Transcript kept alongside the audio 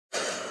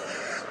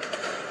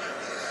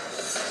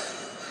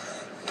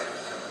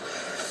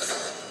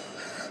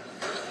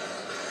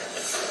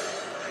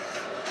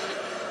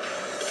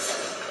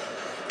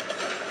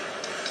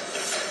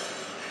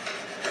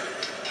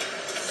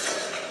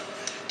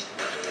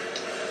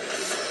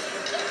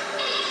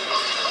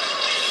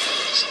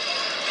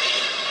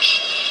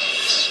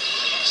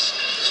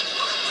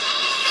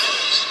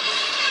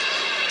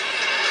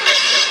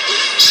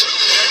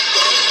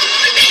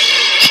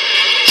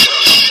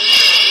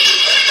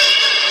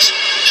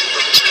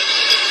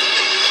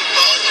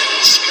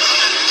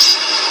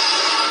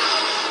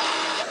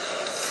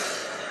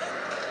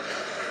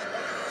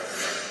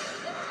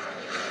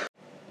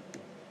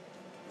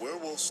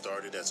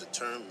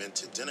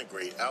began to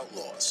denigrate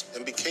outlaws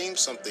and became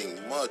something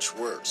much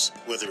worse.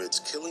 Whether it's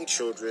killing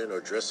children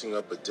or dressing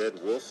up a dead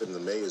wolf in the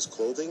mayor's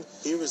clothing,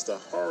 here is the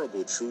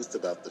horrible truth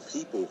about the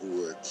people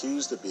who were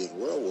accused of being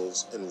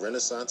werewolves in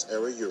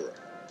Renaissance-era Europe.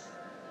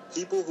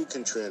 People who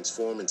can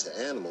transform into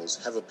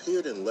animals have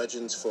appeared in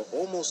legends for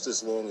almost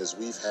as long as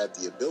we've had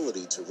the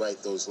ability to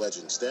write those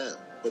legends down.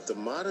 But the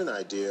modern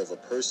idea of a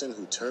person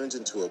who turns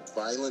into a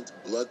violent,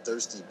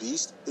 bloodthirsty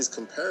beast is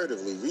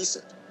comparatively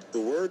recent.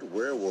 The word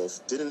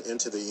werewolf didn't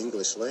enter the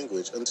English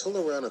language until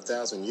around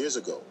 1,000 years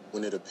ago,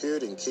 when it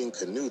appeared in King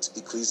Canute's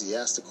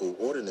ecclesiastical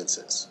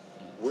ordinances.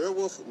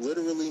 Werewolf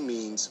literally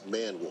means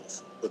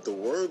man-wolf, but the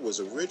word was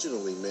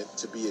originally meant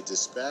to be a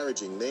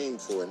disparaging name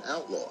for an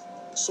outlaw.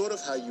 Sort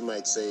of how you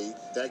might say,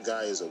 that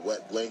guy is a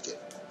wet blanket,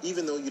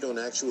 even though you don't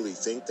actually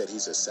think that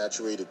he's a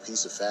saturated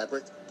piece of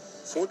fabric.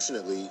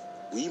 Fortunately,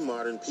 we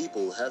modern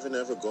people haven't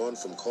ever gone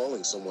from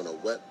calling someone a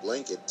wet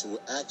blanket to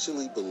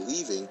actually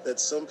believing that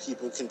some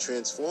people can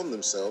transform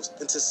themselves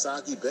into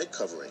soggy bed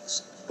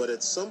coverings. But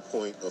at some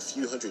point a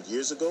few hundred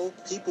years ago,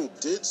 people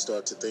did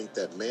start to think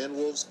that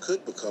man-wolves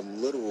could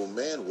become literal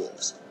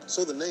man-wolves,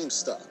 so the name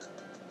stuck.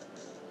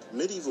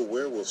 Medieval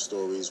werewolf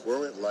stories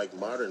weren't like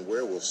modern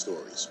werewolf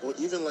stories, or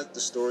even like the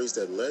stories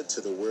that led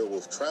to the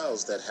werewolf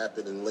trials that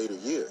happened in later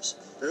years.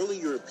 Early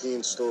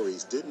European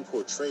stories didn't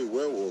portray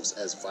werewolves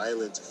as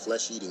violent,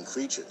 flesh-eating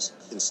creatures.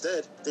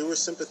 Instead, they were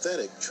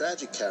sympathetic,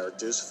 tragic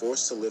characters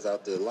forced to live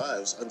out their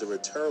lives under a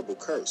terrible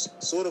curse,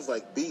 sort of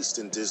like Beast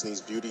in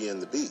Disney's Beauty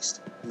and the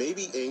Beast.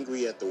 Maybe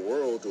angry at the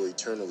world or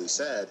eternally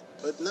sad,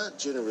 but not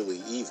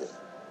generally evil.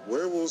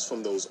 Werewolves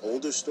from those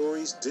older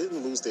stories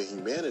didn't lose their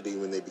humanity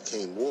when they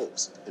became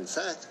wolves. In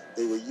fact,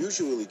 they were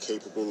usually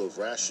capable of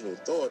rational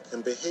thought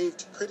and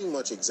behaved pretty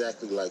much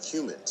exactly like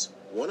humans.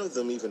 One of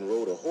them even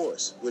rode a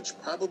horse, which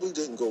probably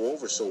didn't go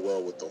over so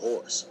well with the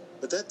horse.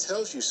 But that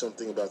tells you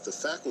something about the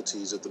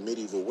faculties of the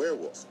medieval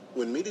werewolf.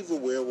 When medieval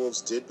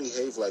werewolves did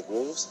behave like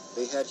wolves,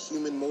 they had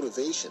human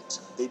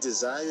motivations. They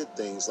desired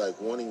things like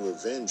wanting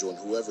revenge on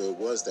whoever it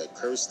was that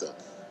cursed them.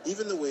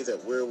 Even the way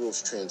that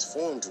werewolves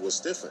transformed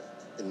was different.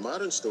 In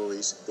modern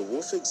stories, the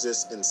wolf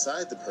exists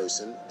inside the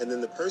person, and then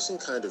the person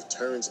kind of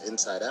turns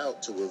inside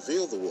out to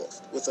reveal the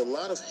wolf, with a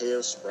lot of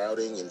hair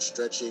sprouting and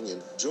stretching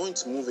and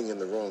joints moving in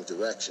the wrong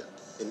direction.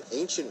 In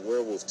ancient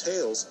werewolf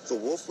tales, the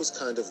wolf was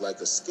kind of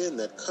like a skin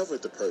that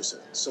covered the person,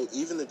 so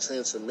even the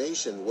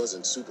transformation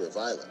wasn't super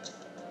violent.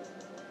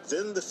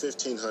 Then the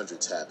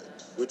 1500s happened,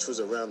 which was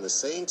around the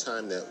same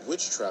time that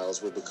witch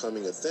trials were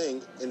becoming a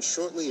thing, and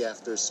shortly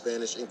after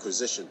Spanish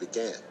Inquisition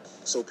began.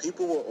 So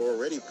people were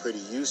already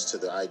pretty used to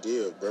the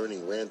idea of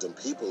burning random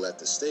people at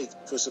the stake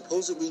for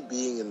supposedly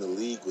being in the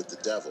league with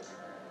the devil.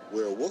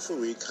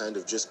 Werewolfery kind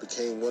of just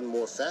became one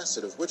more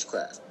facet of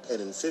witchcraft,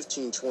 and in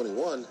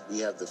 1521 we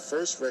have the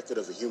first record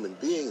of a human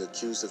being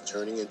accused of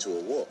turning into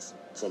a wolf.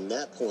 From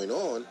that point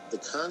on, the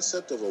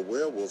concept of a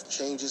werewolf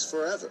changes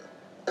forever.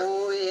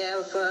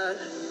 Whoever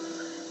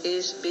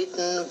is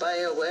bitten by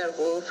a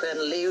werewolf and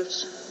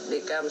lives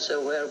becomes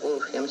a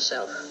werewolf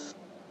himself.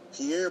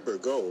 Pierre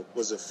Burgot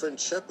was a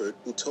French shepherd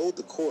who told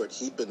the court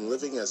he'd been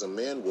living as a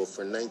man-wolf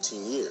for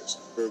 19 years.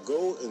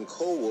 Burgot and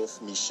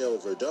co-wolf Michel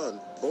Verdun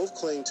both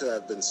claimed to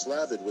have been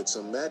slathered with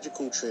some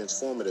magical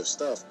transformative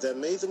stuff that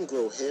made them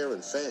grow hair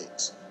and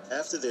fangs.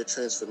 After their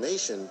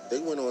transformation, they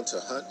went on to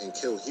hunt and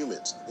kill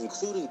humans,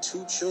 including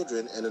 2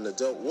 children and an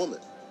adult woman.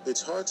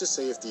 It's hard to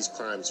say if these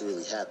crimes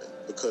really happened,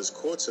 because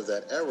courts of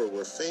that era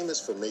were famous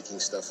for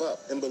making stuff up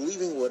and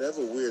believing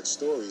whatever weird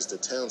stories the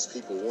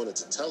townspeople wanted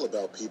to tell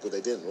about people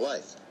they didn't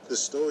like. The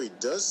story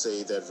does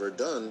say that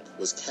Verdun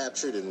was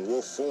captured in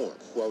wolf form,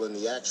 while in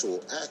the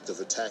actual act of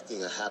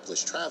attacking a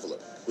hapless traveler,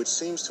 which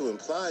seems to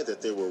imply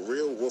that there were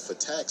real wolf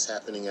attacks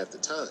happening at the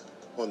time.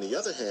 On the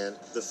other hand,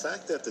 the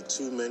fact that the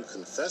 2 men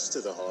confessed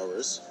to the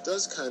horrors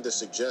does kind of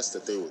suggest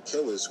that they were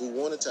killers who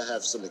wanted to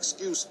have some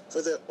excuse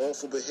for their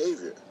awful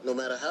behavior, no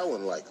matter how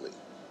unlikely.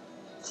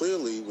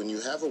 Clearly, when you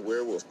have a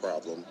werewolf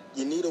problem,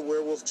 you need a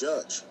werewolf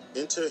judge.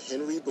 Enter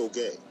Henry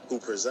Boguet, who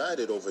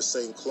presided over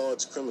St.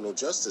 Claude's criminal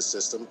justice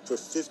system for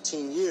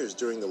 15 years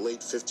during the late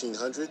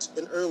 1500s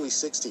and early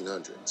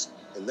 1600s.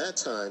 In that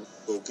time,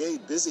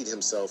 Boguet busied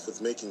himself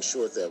with making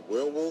sure that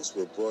werewolves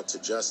were brought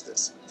to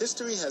justice.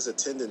 History has a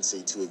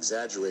tendency to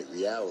exaggerate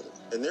reality,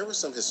 and there were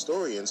some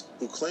historians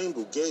who claim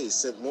Boguet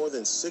sent more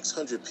than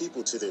 600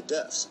 people to their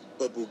deaths,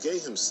 but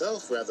Boguet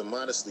himself rather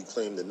modestly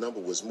claimed the number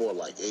was more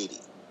like 80.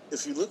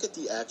 If you look at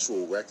the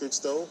actual records,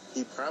 though,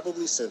 he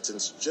probably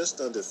sentenced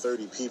just under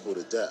 30 people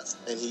to death,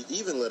 and he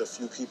even let a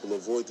few people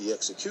avoid the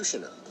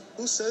executioner.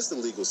 Who says the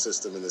legal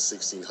system in the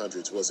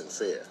 1600s wasn't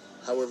fair?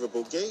 However,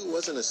 Boguet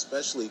wasn't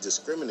especially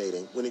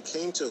discriminating when it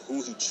came to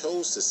who he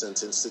chose to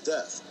sentence to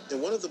death.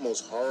 In one of the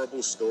most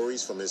horrible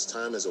stories from his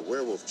time as a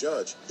werewolf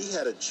judge, he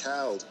had a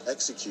child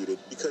executed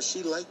because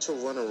she liked to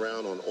run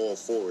around on all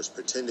fours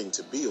pretending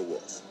to be a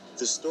wolf.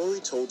 The story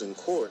told in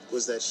court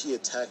was that she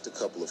attacked a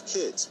couple of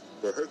kids,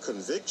 but her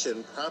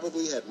conviction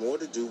probably had more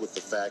to do with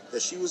the fact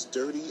that she was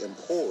dirty and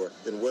poor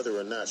than whether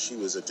or not she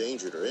was a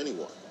danger to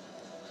anyone.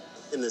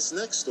 In this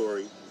next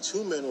story,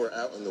 two men were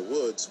out in the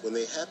woods when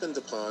they happened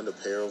upon a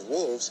pair of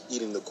wolves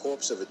eating the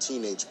corpse of a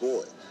teenage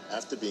boy.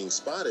 After being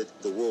spotted,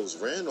 the wolves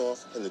ran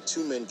off and the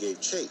two men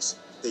gave chase.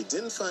 They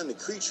didn't find the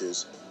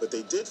creatures, but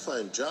they did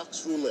find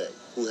Jacques Roulet,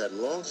 who had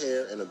long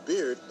hair and a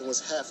beard and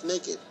was half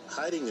naked,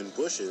 hiding in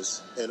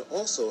bushes, and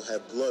also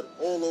had blood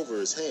all over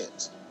his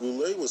hands.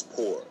 Roulet was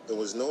poor and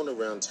was known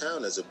around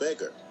town as a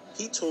beggar.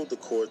 He told the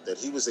court that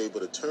he was able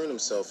to turn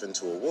himself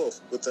into a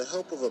wolf with the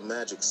help of a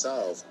magic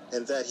salve,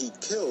 and that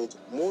he'd killed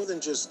more than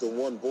just the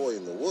one boy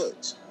in the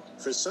woods.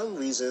 For some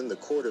reason, the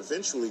court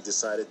eventually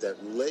decided that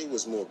Roulet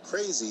was more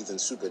crazy than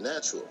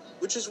supernatural,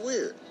 which is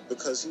weird,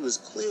 because he was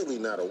clearly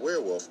not a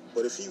werewolf,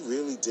 but if he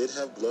really did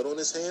have blood on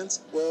his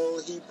hands,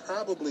 well, he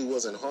probably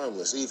wasn't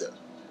harmless either.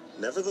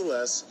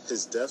 Nevertheless,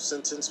 his death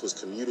sentence was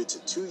commuted to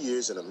 2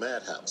 years in a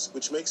madhouse,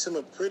 which makes him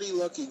a pretty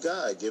lucky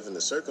guy given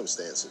the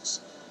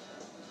circumstances.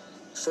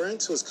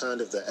 France was kind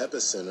of the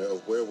epicenter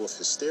of werewolf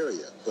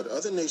hysteria, but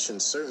other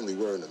nations certainly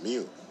weren't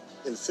immune.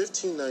 In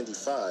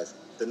 1595,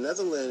 the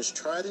Netherlands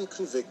tried and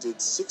convicted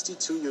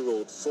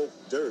 62-year-old Folk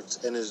Dirks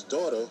and his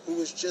daughter, who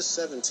was just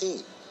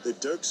 17. The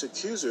Dirks'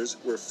 accusers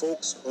were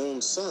Folk's own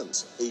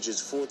sons,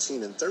 ages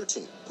 14 and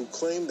 13, who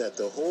claimed that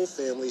the whole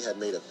family had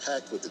made a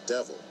pact with the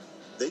devil.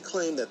 They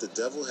claimed that the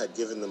devil had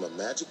given them a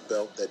magic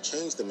belt that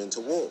changed them into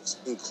wolves.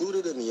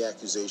 Included in the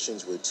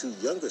accusations were two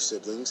younger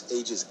siblings,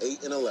 ages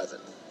 8 and 11.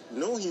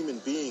 No human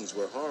beings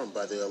were harmed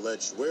by the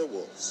alleged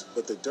werewolves,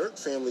 but the Dirk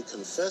family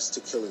confessed to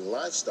killing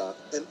livestock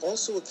and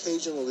also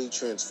occasionally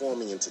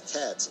transforming into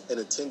cats and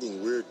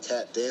attending weird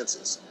cat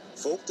dances.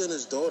 Vogt and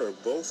his daughter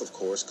both, of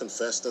course,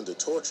 confessed under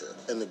torture,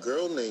 and the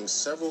girl named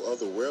several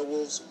other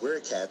werewolves,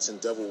 werecats, and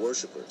devil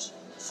worshippers.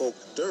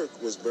 Vogt Dirk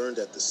was burned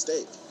at the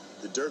stake.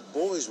 The Dirk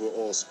boys were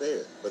all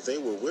spared, but they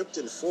were whipped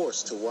and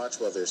forced to watch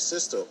while their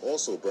sister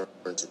also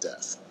burned to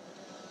death.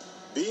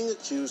 Being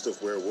accused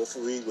of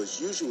werewolfery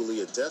was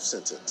usually a death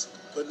sentence,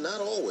 but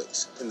not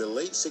always. In the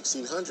late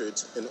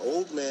 1600s, an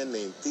old man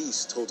named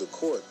Thies told the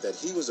court that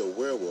he was a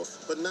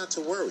werewolf, but not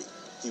to worry.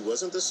 He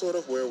wasn't the sort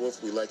of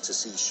werewolf we like to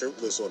see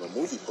shirtless on a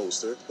movie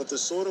poster, but the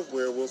sort of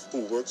werewolf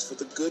who works for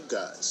the good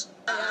guys.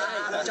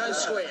 Hey, don't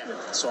swear.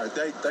 Sorry,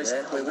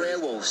 We're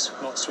werewolves.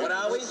 Not swear. What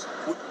are we?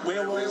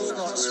 Werewolves,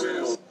 not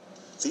swear.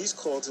 Thies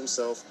called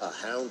himself a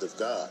hound of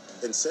God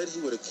and said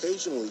he would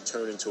occasionally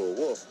turn into a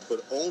wolf,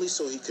 but only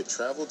so he could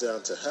travel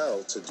down to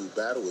hell to do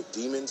battle with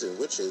demons and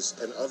witches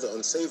and other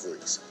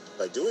unsavories.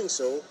 By doing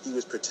so, he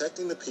was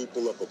protecting the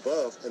people up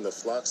above and the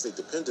flocks they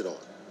depended on.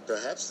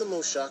 Perhaps the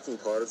most shocking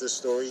part of this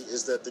story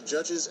is that the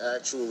judges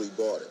actually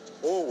bought it,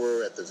 or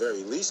were at the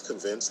very least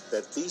convinced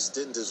that Thies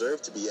didn't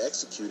deserve to be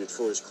executed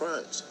for his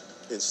crimes.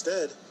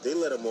 Instead, they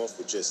let him off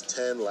with just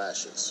 10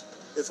 lashes.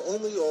 If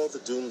only all the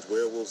doomed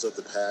werewolves of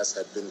the past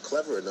had been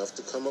clever enough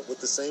to come up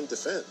with the same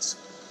defense.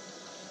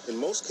 In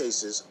most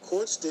cases,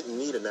 courts didn't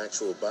need an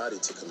actual body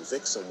to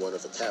convict someone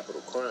of a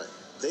capital crime.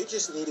 They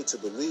just needed to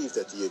believe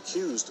that the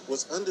accused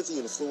was under the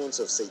influence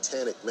of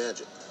satanic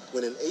magic.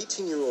 When an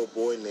 18-year-old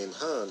boy named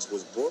Hans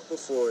was brought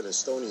before an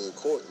Estonian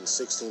court in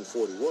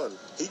 1641,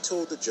 he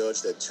told the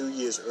judge that 2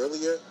 years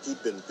earlier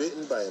he'd been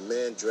bitten by a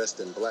man dressed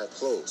in black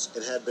clothes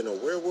and had been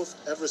a werewolf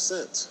ever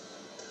since.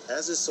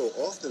 As is so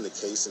often the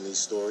case in these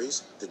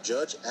stories, the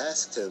judge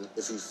asked him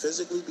if he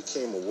physically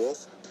became a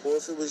wolf or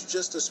if it was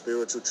just a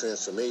spiritual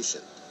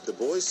transformation. The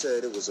boy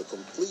said it was a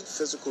complete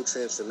physical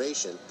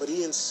transformation, but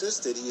he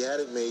insisted he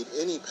hadn't made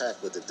any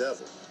pact with the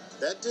devil.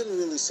 That didn't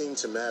really seem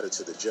to matter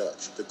to the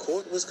judge. The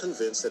court was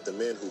convinced that the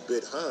man who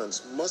bit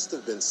Hans must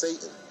have been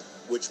Satan,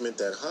 which meant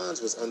that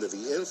Hans was under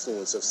the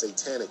influence of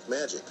satanic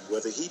magic,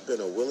 whether he'd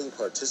been a willing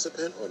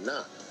participant or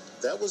not.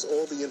 That was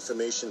all the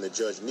information the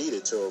judge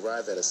needed to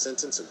arrive at a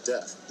sentence of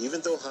death,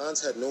 even though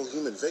Hans had no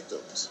human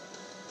victims.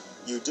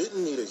 You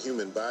didn't need a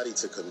human body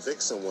to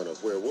convict someone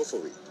of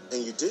werewolfery,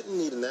 and you didn't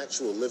need an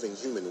actual living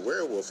human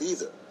werewolf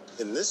either.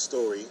 In this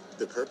story,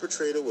 the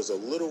perpetrator was a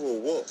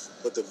literal wolf,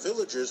 but the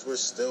villagers were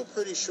still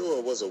pretty sure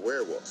it was a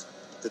werewolf.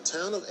 The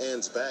town of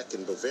Ansbach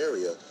in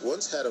Bavaria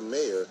once had a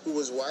mayor who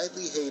was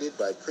widely hated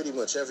by pretty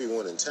much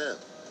everyone in town.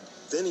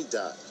 Then he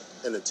died,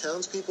 and the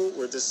townspeople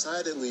were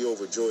decidedly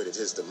overjoyed at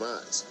his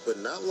demise. But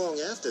not long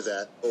after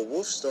that, a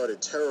wolf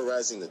started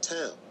terrorizing the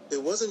town.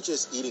 It wasn't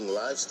just eating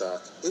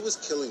livestock, it was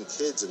killing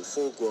kids and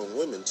full-grown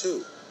women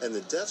too, and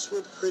the deaths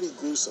were pretty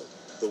gruesome.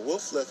 The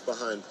wolf left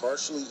behind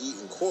partially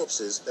eaten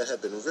corpses that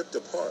had been ripped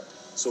apart,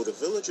 so the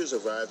villagers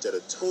arrived at a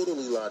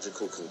totally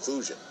logical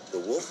conclusion. The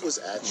wolf was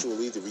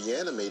actually the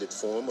reanimated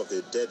form of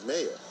their dead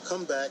mayor,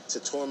 come back to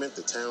torment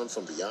the town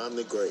from beyond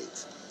the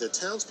grave. The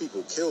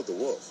townspeople killed the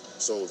wolf,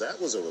 so that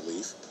was a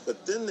relief,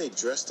 but then they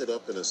dressed it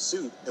up in a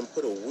suit and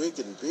put a wig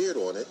and beard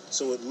on it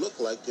so it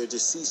looked like their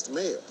deceased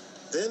mayor.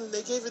 Then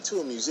they gave it to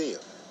a museum,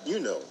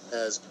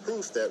 as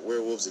proof that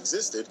werewolves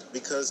existed,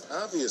 because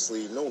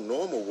obviously no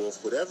normal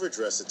wolf would ever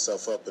dress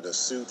itself up in a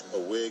suit, a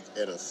wig,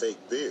 and a fake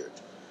beard.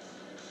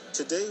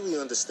 Today we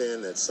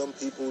understand that some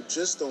people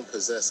just don't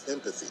possess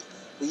empathy.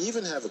 We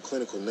even have a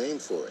clinical name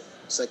for it,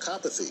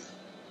 psychopathy.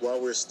 While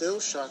we're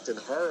still shocked and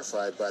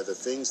horrified by the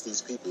things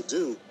these people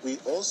do, we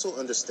also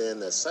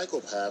understand that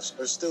psychopaths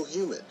are still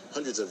human.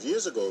 Hundreds of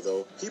years ago,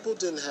 though, people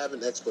didn't have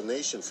an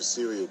explanation for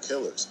serial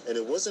killers, and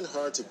it wasn't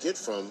hard to get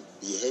from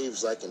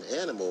behaves like an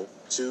animal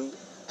to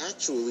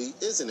actually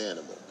is an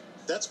animal.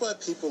 That's why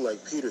people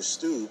like Peter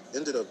Stube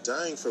ended up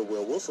dying for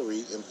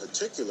werewolfery in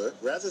particular,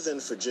 rather than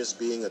for just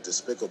being a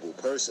despicable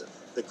person.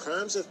 The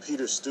crimes of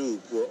Peter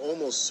Stube were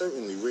almost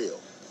certainly real.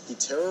 He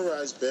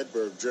terrorized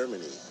Bedburg,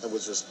 Germany, and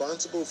was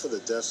responsible for the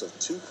deaths of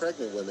 2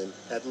 pregnant women,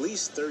 at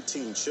least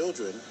 13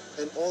 children,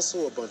 and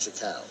also a bunch of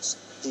cows.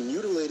 He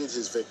mutilated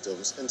his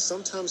victims and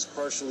sometimes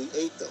partially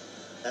ate them.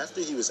 After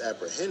he was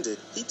apprehended,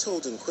 he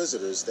told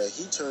inquisitors that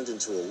he turned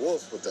into a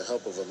wolf with the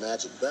help of a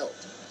magic belt.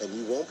 And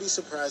you won't be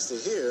surprised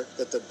to hear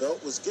that the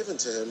belt was given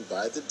to him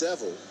by the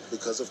devil,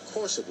 because of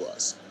course it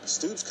was.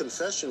 Stube's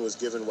confession was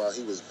given while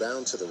he was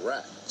bound to the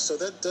rack, so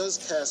that does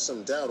cast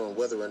some doubt on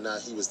whether or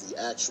not he was the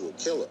actual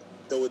killer,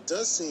 though it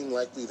does seem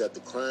likely that the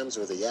crimes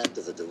were the act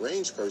of a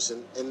deranged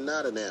person and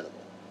not an animal.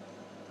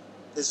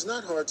 It's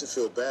not hard to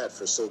feel bad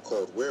for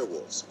so-called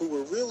werewolves, who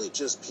were really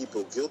just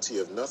people guilty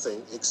of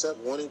nothing except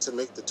wanting to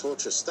make the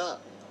torture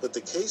stop. But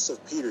the case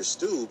of Peter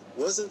Stube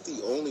wasn't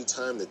the only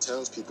time the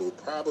townspeople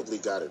probably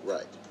got it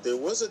right. There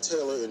was a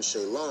tailor in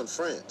Chalon,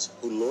 France,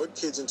 who lured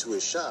kids into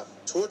his shop,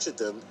 tortured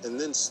them, and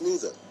then slew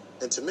them.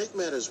 And to make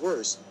matters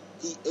worse,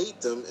 he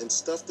ate them and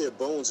stuffed their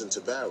bones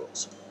into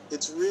barrels.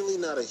 It's really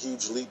not a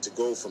huge leap to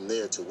go from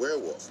there to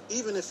werewolf,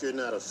 even if you're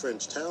not a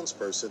French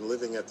townsperson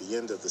living at the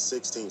end of the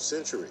 16th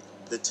century.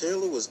 The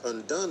tailor was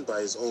undone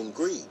by his own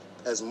greed.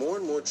 As more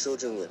and more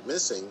children went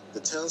missing, the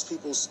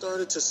townspeople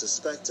started to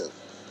suspect him.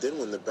 Then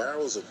when the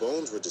barrels of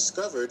bones were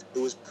discovered, it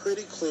was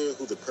pretty clear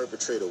who the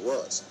perpetrator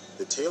was.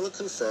 The tailor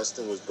confessed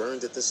and was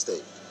burned at the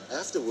stake.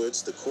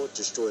 Afterwards, the court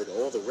destroyed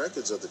all the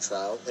records of the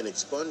trial and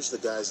expunged the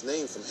guy's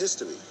name from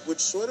history, which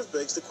sort of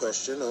begs the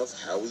question of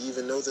how we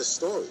even know this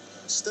story.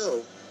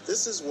 Still,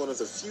 this is one of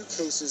the few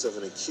cases of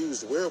an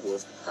accused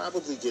werewolf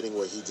probably getting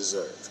what he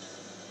deserved.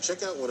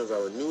 Check out one of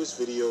our newest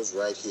videos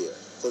right here.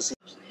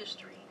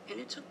 History, and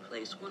it took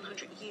place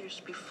 100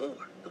 years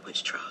before the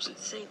witch trials in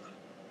Salem.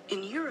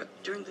 In Europe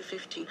during the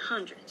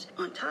 1500s,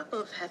 on top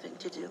of having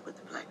to deal with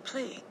the Black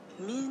Plague,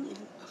 men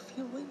and a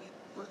few women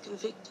were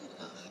convicted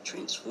of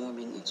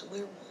transforming into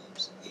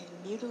werewolves and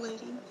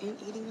mutilating and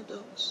eating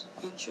adults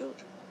and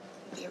children.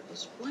 There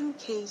is one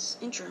case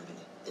in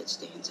Germany that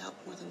stands out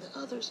more than the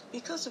others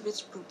because of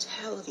its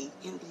brutality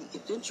and the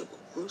eventual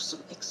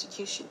gruesome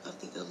execution of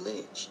the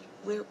alleged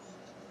werewolf,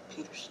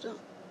 Peter Stube.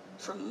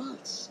 For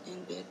months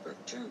in Bedburg,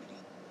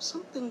 Germany,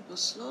 something was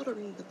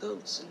slaughtering the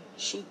goats and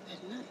sheep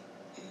at night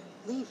and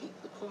leaving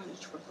the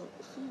carnage for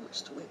local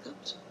farmers to wake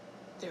up to.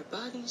 Their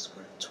bodies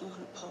were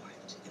torn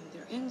apart and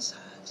their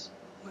insides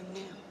were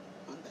now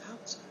on the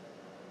outside.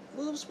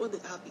 Wolves were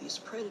the obvious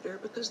predator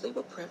because they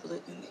were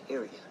prevalent in the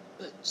area,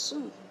 but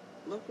soon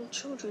local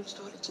children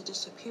started to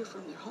disappear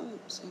from their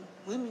homes and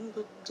women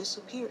would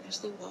disappear as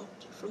they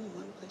walked from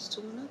one place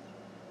to another.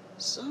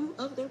 Some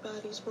of their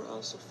bodies were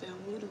also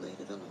found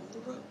mutilated along the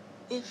road,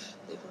 if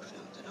they were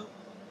found at all.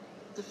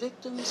 The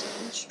victims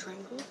had been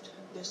strangled,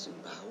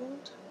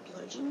 disemboweled,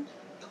 bludgeoned,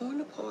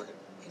 torn apart,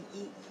 and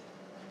eaten.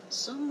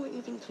 Some were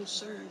even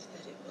concerned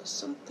that it was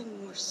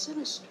something more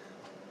sinister,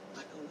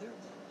 like a werewolf.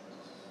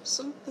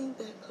 Something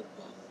that could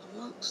walk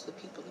amongst the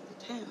people in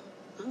the town,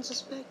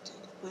 unsuspected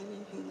when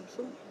in human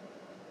form.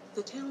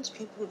 The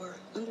townspeople were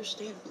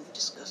understandably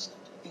disgusted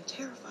and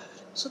terrified,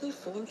 so they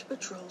formed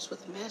patrols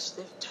with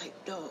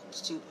mastiff-type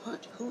dogs to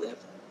hunt whoever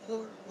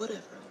or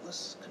whatever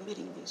was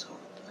committing these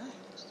horrible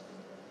acts.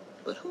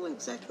 But who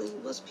exactly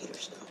was Peter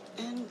Stube,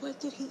 and what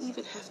did he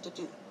even have to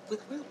do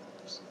with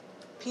werewolves?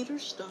 Peter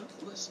Stube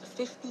was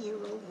a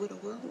 50-year-old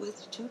widower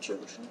with 2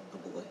 children, a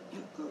boy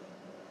and a girl.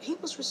 He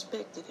was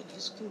respected in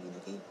his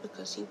community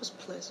because he was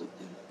pleasant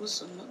and was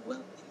somewhat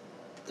wealthy.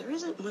 There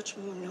isn't much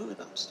more known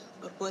about Stube,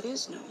 but what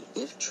is known,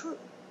 if true,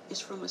 is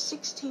from a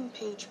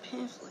 16-page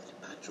pamphlet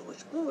by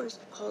George Boers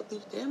called The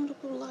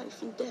Damnable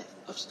Life and Death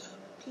of Stube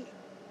Peter.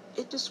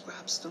 It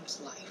describes Stube's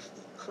life,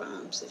 the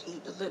crimes that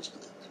he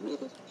allegedly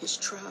committed, his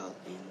trial,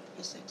 and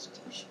his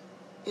execution.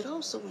 It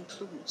also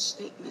includes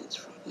statements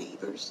from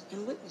neighbors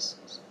and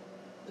witnesses.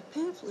 The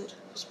pamphlet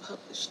was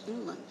published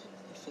in London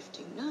in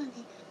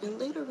 1590 and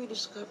later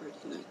rediscovered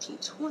in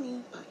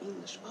 1920 by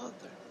English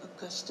author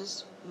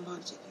Augustus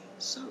Montague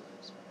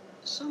Summers.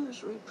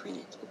 Summers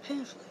reprinted the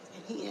pamphlet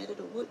and he added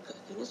a woodcut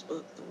in his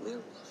book, The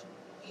Werewolf.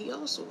 He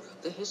also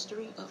wrote The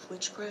History of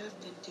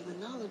Witchcraft and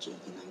Demonology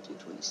in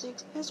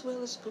 1926, as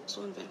well as books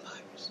on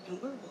vampires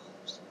and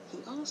werewolves. He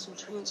also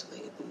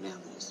translated the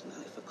Malleus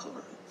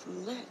Maleficarum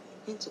from Latin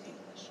into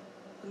English.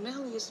 The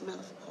Malleus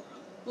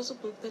Maleficarum was a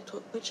book that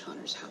taught witch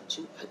hunters how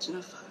to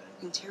identify,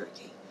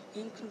 interrogate,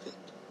 and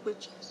convict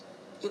witches.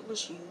 It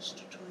was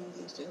used during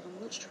the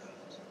Salem witch trials.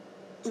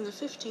 In the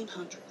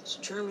 1500s,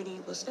 Germany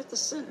was at the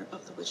center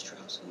of the witch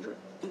trials in Europe,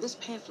 and this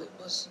pamphlet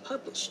was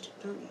published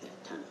during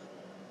that time.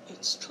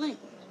 It's claimed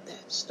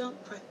that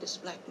Stube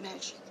practiced black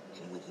magic,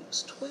 and when he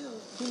was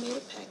 12, he made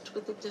a pact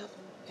with the devil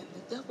and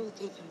the devil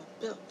gave him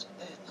a belt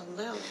that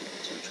allowed him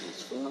to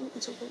transform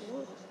into a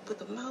wolf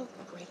with a mouth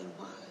great and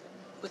wide,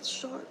 with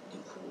sharp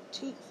and cruel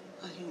teeth,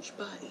 a huge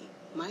body,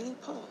 mighty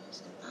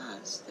paws, and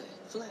eyes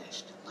that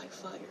flashed like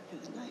fire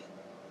in the night.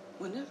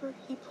 Whenever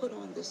he put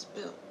on this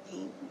belt,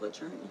 he would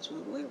turn into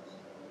a werewolf.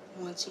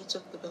 Once he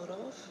took the belt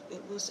off,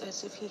 it was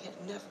as if he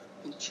had never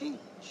been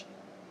changed.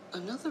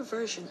 Another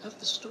version of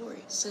the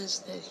story says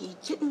that he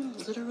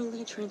didn't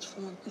literally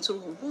transform into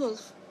a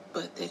wolf,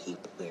 but that he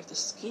would wear the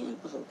skin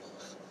of a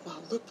wolf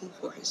while looking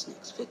for his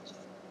next victim.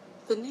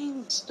 The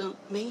name Stump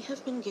may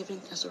have been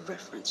given as a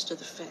reference to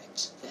the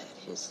fact that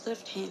his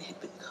left hand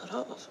had been cut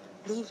off,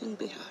 leaving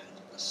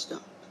behind a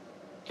stump.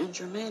 In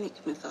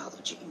Germanic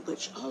mythology,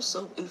 which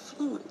also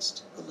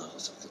influenced the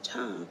laws of the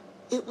time,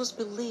 it was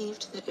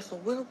believed that if a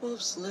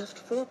werewolf's left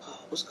forepaw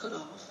was cut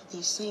off,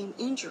 the same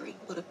injury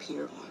would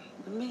appear on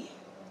the man.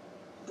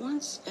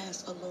 Once,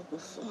 as a local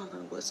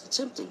farmer was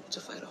attempting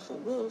to fight off a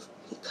wolf,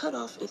 he cut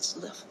off its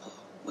left paw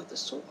with a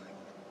sword.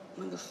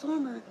 When the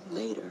farmer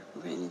later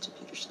ran into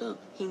Peter Stump,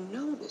 he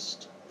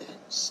noticed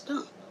that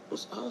Stump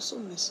was also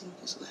missing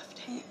his left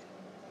hand.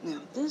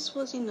 Now, this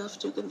was enough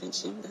to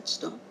convince him that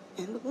Stump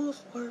and the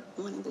wolf were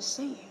one and the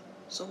same,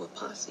 so a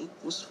posse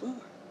was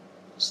formed.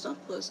 Stump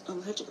was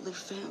allegedly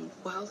found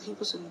while he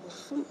was in wolf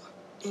form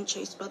and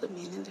chased by the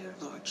men and their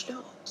large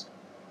dogs.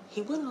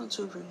 He went on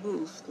to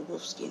remove the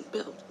wolfskin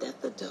belt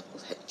that the devil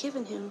had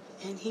given him,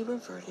 and he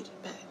reverted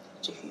back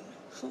to human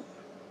form.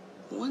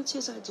 Once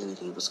his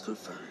identity was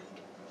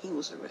confirmed, he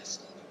was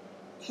arrested.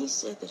 He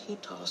said that he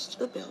tossed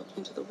the belt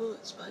into the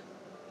woods, but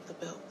the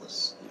belt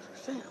was never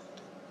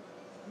found.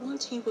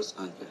 Once he was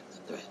under the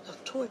threat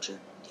of torture,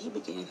 he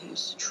began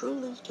his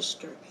truly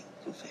disturbing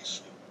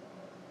confession.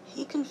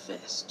 He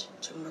confessed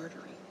to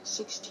murdering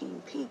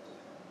 16 people.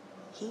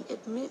 He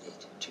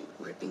admitted to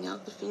ripping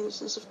out the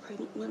fetuses of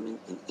pregnant women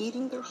and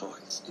eating their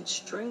hearts and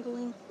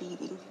strangling,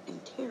 beating,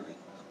 and tearing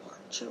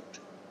apart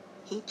children.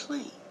 He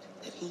claimed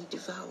that he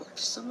devoured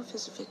some of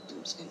his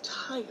victims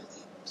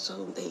entirely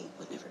so they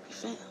would never be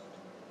found.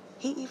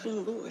 He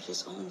even lured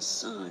his own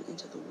son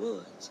into the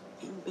woods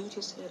and beat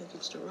his head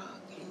against a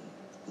rock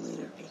and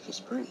later ate his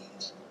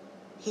brains.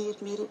 He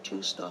admitted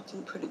to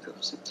stalking pretty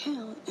girls in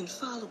town and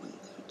following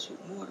them to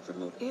more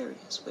remote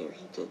areas where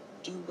he could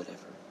do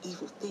whatever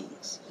evil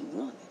things he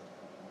wanted.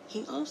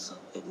 He also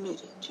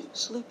admitted to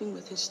sleeping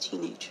with his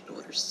teenage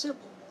daughter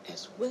Sybil,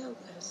 as well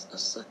as a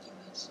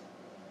succubus.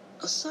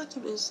 A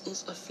succubus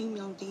is a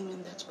female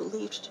demon that's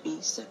believed to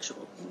be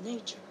sexual in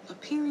nature,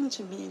 appearing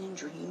to men in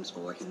dreams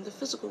or in the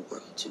physical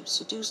world to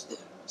seduce them,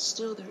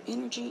 steal their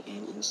energy,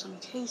 and in some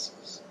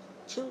cases,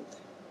 kill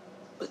them.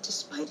 But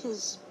despite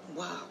his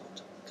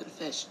wild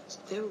confessions,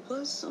 there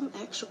was some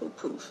actual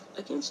proof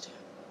against him.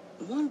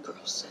 One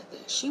girl said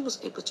that she was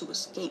able to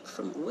escape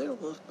from a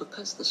werewolf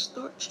because the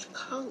starched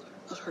collar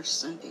of her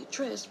Sunday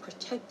dress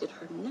protected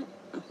her neck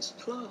from his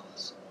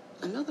claws.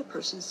 Another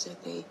person said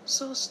they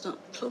saw Stump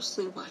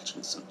closely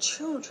watching some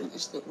children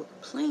as they were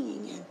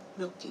playing and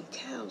milking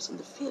cows in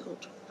the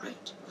field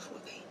right before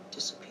they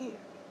disappeared.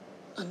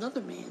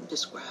 Another man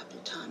described a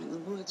time in the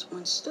woods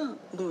when Stump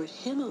lured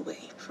him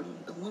away from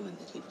the woman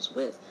that he was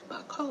with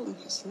by calling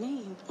his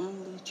name,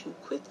 only to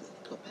quickly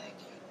go back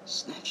and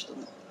snatch the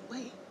woman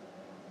away.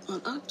 On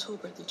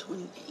October the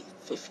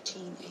 28th,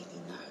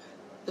 1589,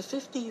 the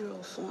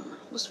 50-year-old farmer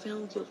was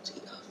found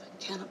guilty of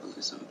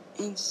cannibalism,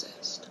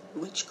 incest,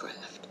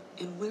 witchcraft,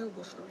 and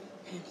werewolfery,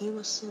 and he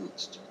was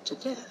sentenced to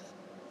death.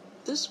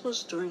 This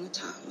was during a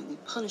time when the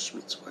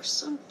punishments were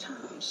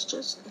sometimes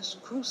just as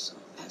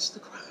gruesome as the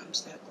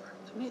crimes that were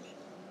committed.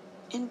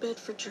 In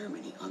Bedford,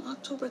 Germany, on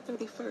October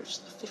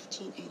 31st of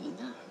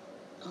 1589,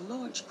 a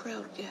large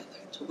crowd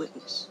gathered to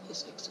witness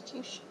his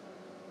execution.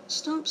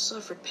 Stump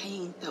suffered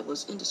pain that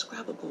was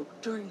indescribable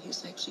during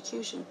his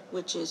execution,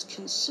 which is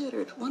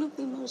considered one of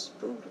the most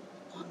brutal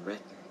on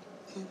record,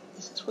 and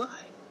this is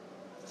why.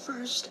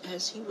 First,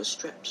 as he was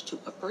strapped to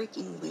a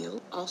breaking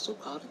wheel, also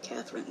called a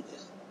Catherine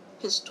wheel.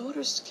 His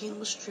daughter's skin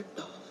was stripped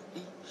off,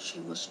 and she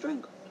was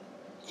strangled.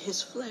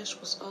 His flesh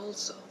was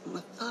also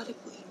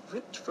methodically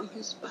ripped from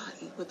his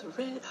body with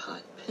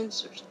red-hot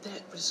pincers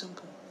that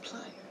resembled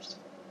pliers.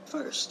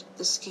 First,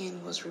 the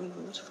skin was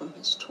removed from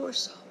his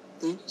torso,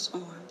 then his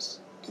arms,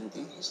 and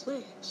then his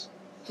legs.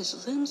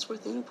 His limbs were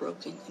then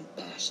broken and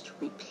bashed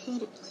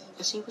repeatedly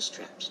as he was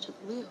strapped to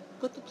the wheel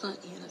with the blunt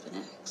end of an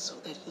axe so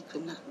that he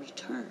could not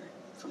return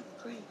from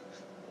the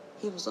grave.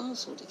 He was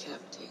also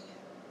decapitated.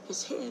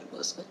 His head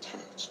was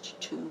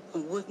attached to a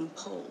wooden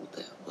pole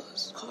that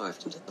was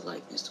carved into the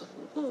likeness of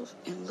a wolf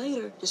and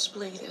later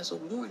displayed as a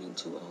warning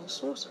to all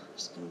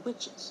sorcerers and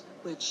witches,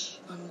 which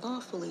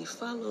unlawfully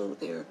followed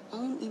their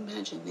own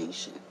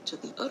imagination to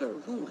the utter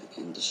ruin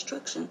and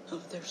destruction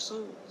of their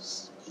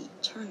souls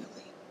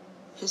eternally.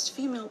 His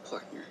female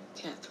partner,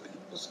 Catherine,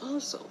 was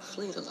also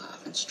flayed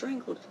alive and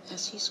strangled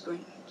as he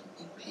screamed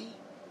in pain.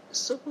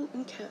 Sybil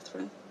and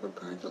Catherine were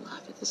burned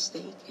alive at the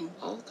stake, and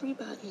all three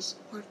bodies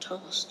were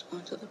tossed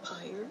onto the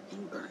pyre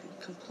and burned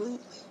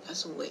completely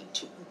as a way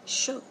to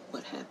show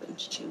what happened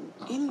to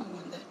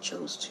anyone that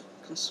chose to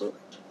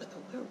consort with a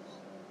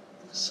werewolf.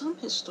 Some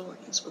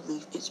historians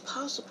believe it's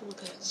possible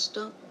that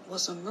Stump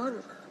was a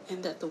murderer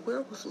and that the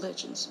werewolf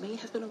legends may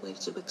have been a way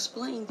to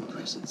explain the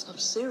presence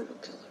of serial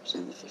killers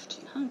in the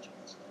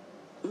 1500s.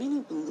 Many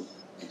believe,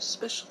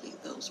 especially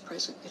those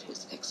present at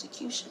his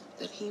execution,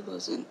 that he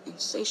was an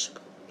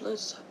insatiable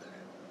bloodsucker,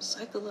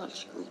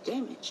 psychologically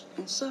damaged,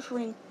 and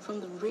suffering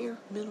from the rare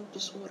mental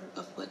disorder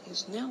of what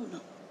is now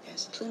known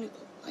as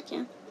clinical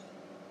lycanthropy.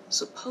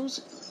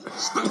 Supposedly,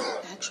 Stump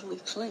actually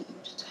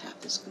claimed to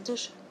have this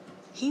condition.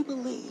 He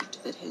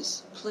believed that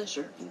his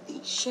pleasure in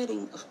the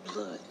shedding of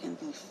blood and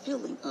the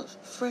feeling of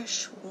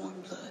fresh,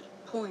 warm blood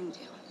pouring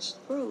down his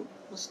throat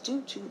was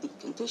due to the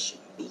condition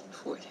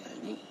before it had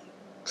a name.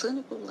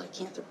 Clinical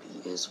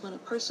lycanthropy is when a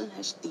person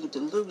has the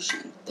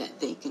delusion that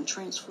they can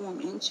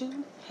transform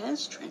into,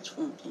 has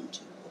transformed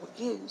into, or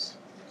is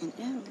an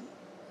animal.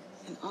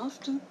 And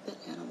often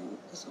that animal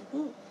is a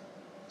wolf.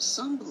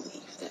 Some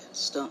believe that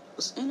Stump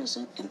was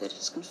innocent and that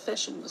his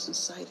confession was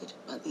incited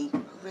by the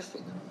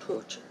horrific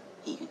torture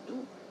he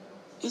endured.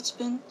 It's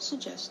been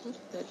suggested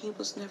that he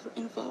was never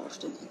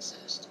involved in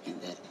incest and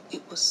that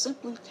it was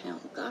simply town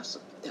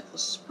gossip that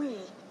was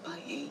spread by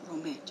a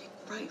romantic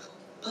rival.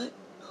 But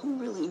who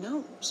really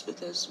knows?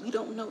 Because we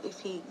don't know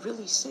if he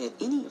really said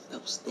any of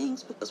those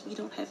things because we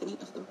don't have any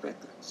of the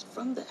records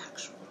from the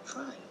actual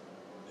trial.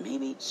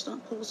 Maybe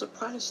Stump, who was a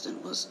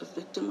Protestant, was a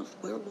victim of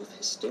werewolf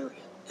hysteria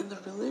and the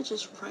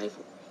religious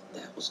rivalry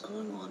that was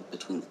going on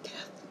between the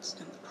Catholics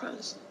and the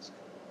Protestants.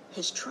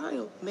 His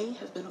trial may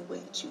have been a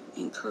way to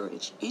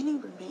encourage any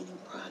remaining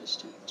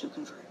Protestant to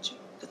convert to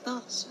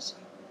Catholicism.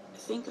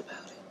 Think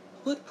about it.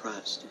 What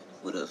Protestant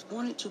would have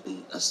wanted to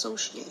be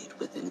associated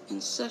with an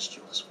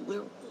incestuous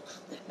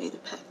werewolf that made a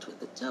pact with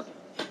the devil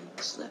and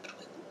slept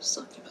with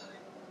succubi?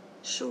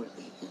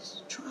 Surely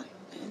his trial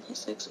and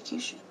his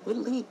execution would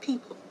lead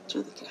people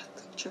to the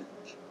Catholic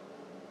Church.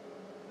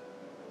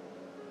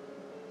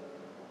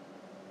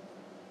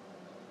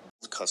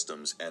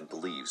 Customs and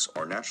beliefs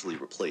are naturally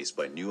replaced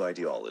by new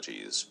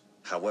ideologies.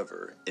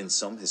 However, in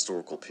some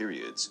historical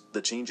periods,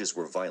 the changes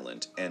were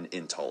violent and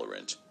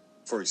intolerant.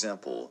 For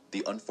example,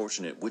 the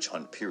unfortunate witch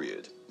hunt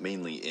period,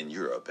 mainly in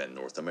Europe and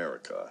North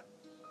America.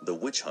 The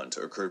witch hunt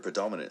occurred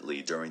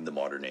predominantly during the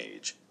modern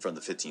age, from the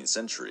 15th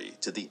century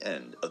to the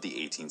end of the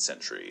 18th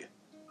century.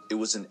 It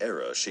was an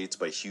era shaped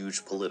by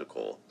huge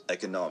political,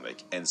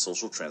 economic, and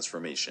social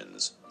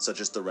transformations, such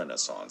as the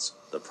Renaissance,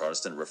 the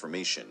Protestant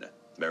Reformation,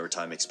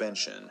 maritime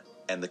expansion,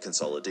 and the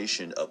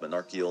consolidation of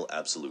monarchical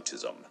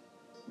absolutism.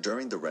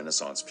 During the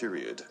Renaissance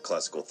period,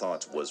 classical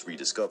thought was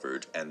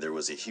rediscovered and there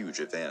was a huge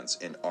advance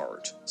in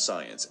art,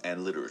 science,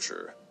 and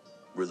literature.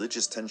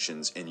 Religious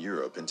tensions in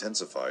Europe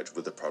intensified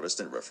with the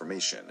Protestant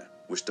Reformation,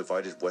 which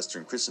divided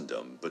Western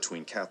Christendom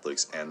between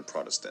Catholics and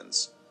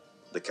Protestants.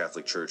 The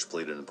Catholic Church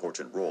played an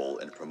important role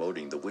in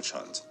promoting the witch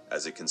hunt,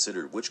 as it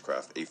considered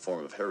witchcraft a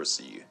form of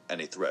heresy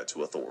and a threat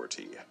to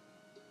authority.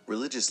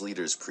 Religious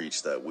leaders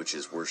preached that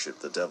witches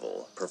worshiped the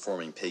devil,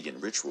 performing pagan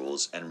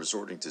rituals and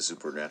resorting to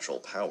supernatural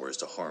powers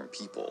to harm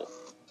people.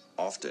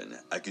 Often,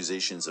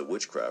 accusations of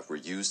witchcraft were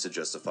used to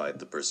justify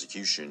the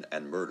persecution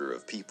and murder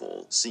of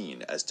people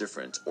seen as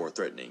different or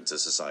threatening to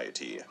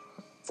society.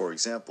 For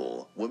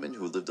example, women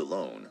who lived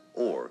alone,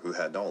 or who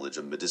had knowledge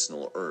of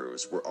medicinal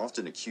herbs, were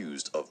often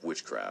accused of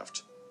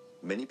witchcraft.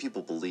 Many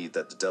people believed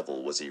that the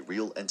devil was a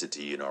real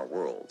entity in our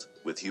world,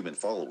 with human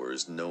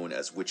followers known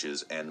as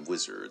witches and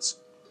wizards.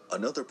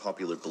 Another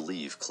popular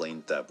belief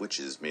claimed that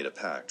witches made a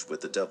pact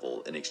with the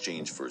devil in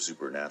exchange for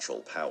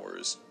supernatural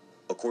powers.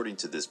 According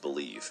to this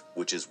belief,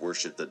 witches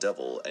worshipped the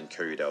devil and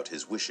carried out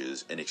his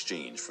wishes in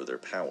exchange for their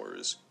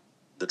powers.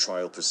 The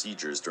trial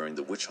procedures during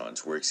the witch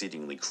hunt were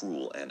exceedingly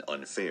cruel and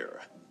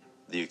unfair.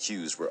 The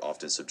accused were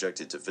often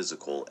subjected to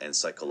physical and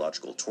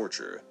psychological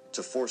torture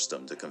to force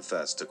them to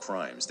confess to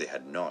crimes they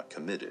had not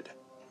committed.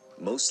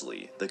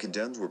 Mostly, the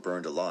condemned were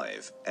burned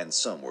alive, and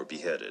some were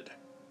beheaded.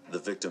 The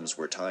victims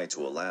were tied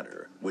to a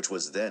ladder, which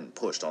was then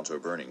pushed onto a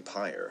burning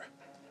pyre.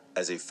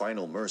 As a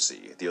final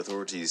mercy, the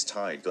authorities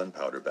tied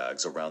gunpowder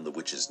bags around the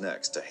witches'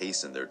 necks to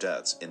hasten their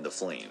deaths in the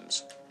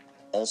flames.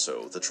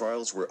 Also, the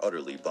trials were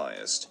utterly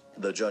biased.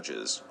 The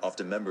judges,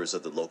 often members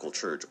of the local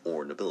church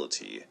or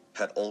nobility,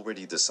 had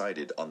already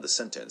decided on the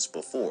sentence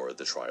before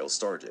the trial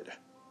started.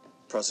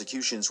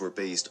 Prosecutions were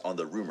based on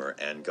the rumor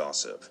and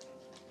gossip.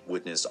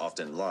 Witnesses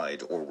often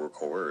lied or were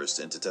coerced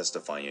into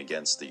testifying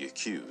against the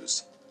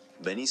accused.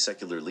 Many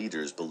secular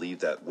leaders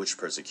believed that witch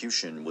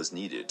persecution was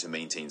needed to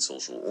maintain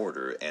social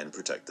order and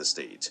protect the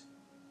state.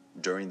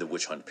 During the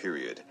witch hunt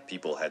period,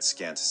 people had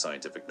scant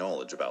scientific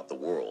knowledge about the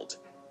world.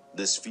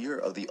 This fear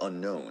of the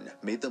unknown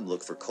made them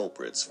look for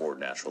culprits for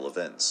natural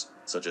events,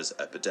 such as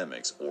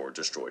epidemics or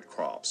destroyed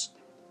crops.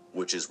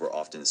 Witches were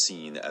often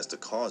seen as the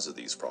cause of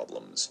these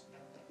problems.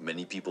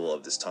 Many people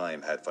of this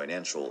time had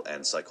financial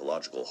and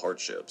psychological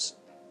hardships.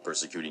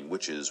 Persecuting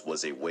witches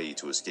was a way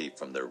to escape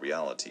from their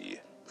reality,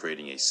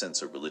 creating a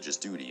sense of religious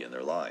duty in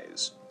their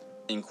lives.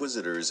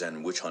 Inquisitors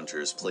and witch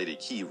hunters played a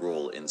key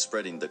role in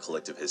spreading the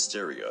collective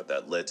hysteria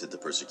that led to the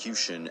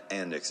persecution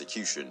and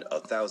execution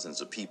of thousands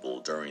of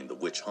people during the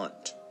witch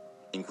hunt.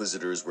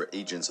 Inquisitors were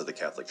agents of the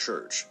Catholic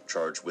Church,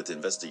 charged with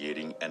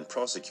investigating and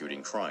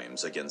prosecuting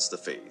crimes against the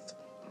faith.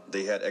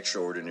 They had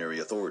extraordinary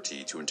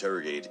authority to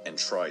interrogate and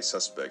try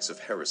suspects of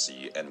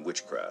heresy and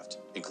witchcraft,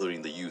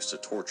 including the use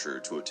of torture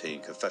to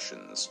obtain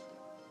confessions.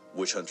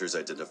 Witch hunters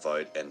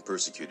identified and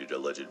persecuted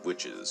alleged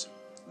witches.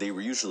 They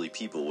were usually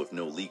people with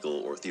no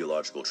legal or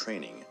theological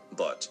training,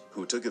 but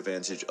who took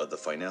advantage of the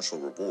financial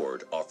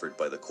reward offered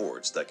by the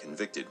courts that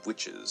convicted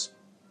witches.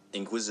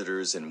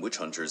 Inquisitors and witch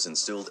hunters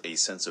instilled a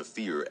sense of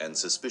fear and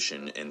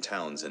suspicion in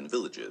towns and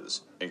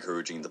villages,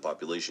 encouraging the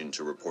population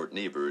to report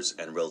neighbors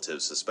and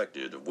relatives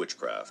suspected of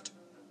witchcraft.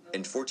 In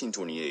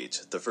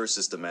 1428, the first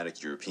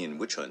systematic European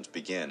witch hunt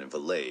began in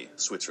Valais,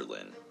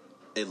 Switzerland.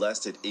 It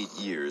lasted 8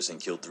 years and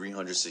killed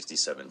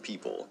 367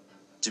 people.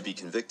 To be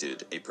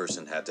convicted, a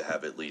person had to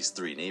have at least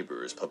 3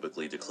 neighbors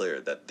publicly declare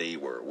that they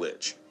were a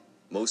witch.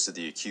 Most of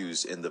the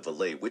accused in the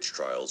Valais witch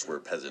trials were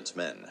peasant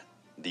men.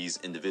 These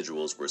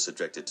individuals were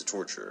subjected to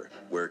torture,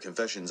 where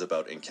confessions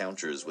about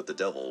encounters with the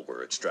devil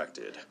were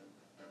extracted.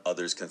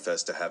 Others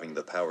confessed to having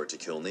the power to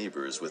kill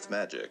neighbors with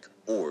magic,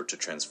 or to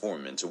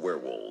transform into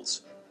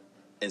werewolves.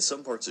 In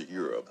some parts of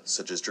Europe,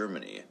 such as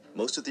Germany,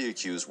 most of the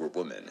accused were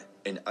women.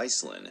 In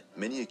Iceland,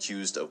 many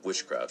accused of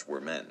witchcraft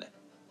were men.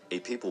 A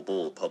papal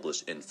bull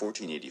published in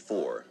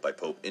 1484 by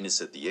Pope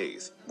Innocent VIII,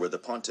 where the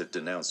pontiff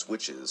denounced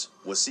witches,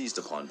 was seized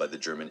upon by the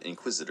German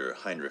inquisitor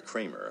Heinrich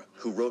Kramer,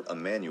 who wrote a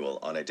manual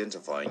on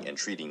identifying and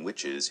treating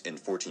witches in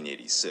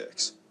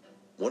 1486.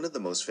 One of the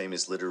most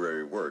famous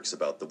literary works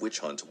about the witch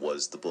hunt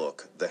was the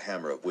book The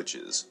Hammer of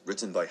Witches,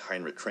 written by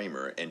Heinrich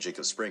Kramer and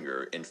Jacob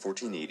Sprenger in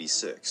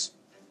 1486.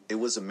 It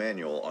was a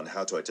manual on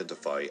how to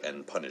identify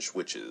and punish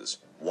witches,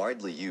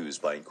 widely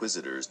used by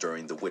inquisitors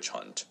during the witch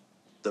hunt.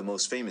 The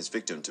most famous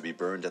victim to be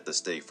burned at the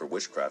stake for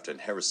witchcraft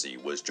and heresy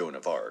was Joan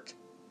of Arc,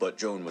 but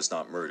Joan was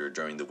not murdered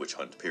during the witch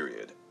hunt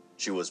period.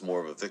 She was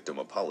more of a victim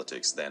of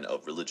politics than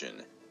of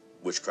religion.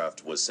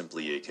 Witchcraft was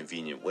simply a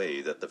convenient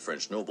way that the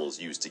French nobles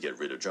used to get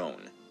rid of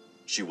Joan.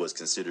 She was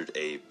considered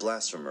a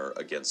blasphemer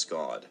against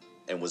God,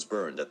 and was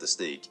burned at the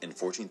stake in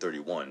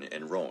 1431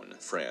 in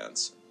Rhône,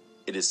 France.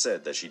 It is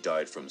said that she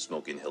died from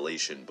smoke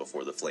inhalation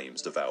before the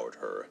flames devoured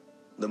her.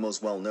 The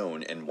most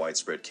well-known and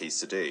widespread case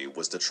today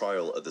was the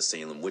trial of the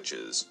Salem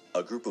witches,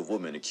 a group of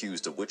women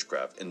accused of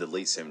witchcraft in the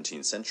late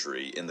 17th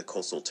century in the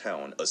coastal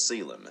town of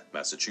Salem,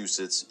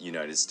 Massachusetts,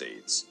 United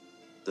States.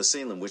 The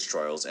Salem witch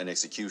trials and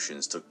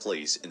executions took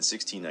place in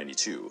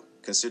 1692,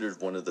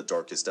 considered one of the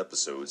darkest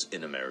episodes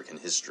in American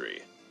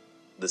history.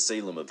 The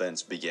Salem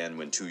events began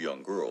when 2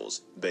 young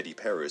girls, Betty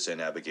Paris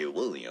and Abigail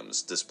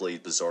Williams,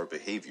 displayed bizarre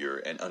behavior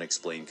and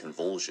unexplained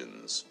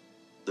convulsions.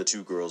 The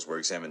 2 girls were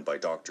examined by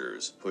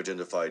doctors, who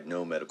identified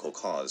no medical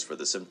cause for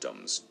the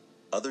symptoms.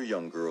 Other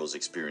young girls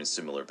experienced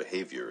similar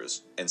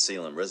behaviors, and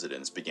Salem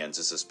residents began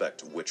to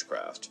suspect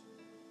witchcraft.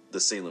 The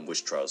Salem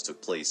witch trials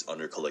took place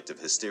under collective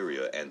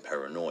hysteria and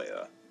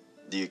paranoia.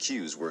 The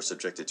accused were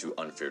subjected to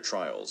unfair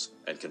trials,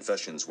 and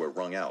confessions were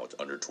wrung out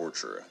under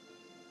torture.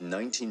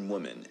 19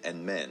 women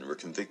and men were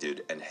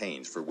convicted and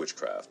hanged for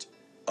witchcraft.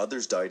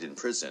 Others died in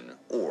prison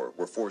or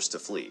were forced to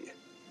flee.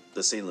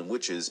 The Salem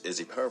witches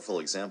is a powerful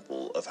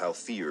example of how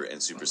fear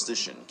and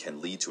superstition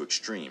can lead to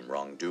extreme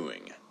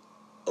wrongdoing.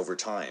 Over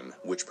time,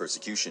 witch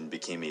persecution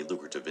became a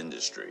lucrative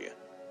industry.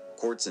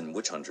 Courts and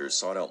witch hunters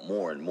sought out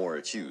more and more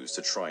accused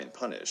to try and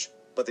punish,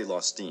 but they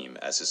lost steam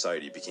as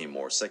society became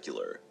more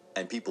secular,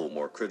 and people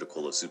more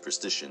critical of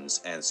superstitions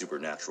and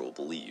supernatural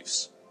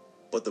beliefs.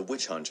 But the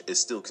witch hunt is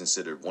still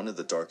considered one of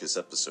the darkest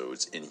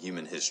episodes in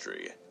human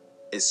history.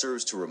 It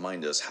serves to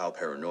remind us how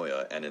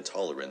paranoia and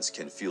intolerance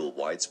can fuel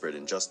widespread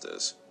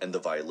injustice and the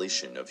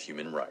violation of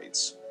human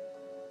rights.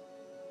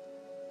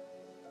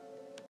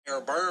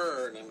 Air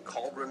burn and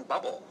cauldron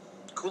bubble.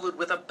 Cool it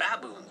with a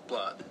baboon's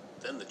blood.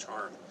 Then the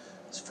charm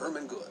is firm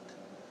and good.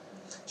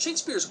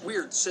 Shakespeare's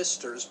weird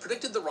sisters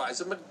predicted the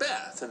rise of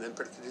Macbeth and then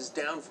predicted his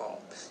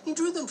downfall. He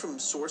drew them from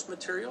source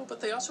material,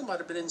 but they also might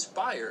have been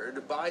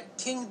inspired by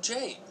King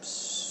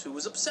James, who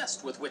was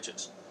obsessed with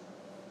witches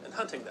and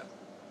hunting them.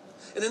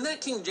 And in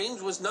that, King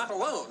James was not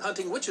alone.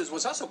 Hunting witches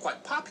was also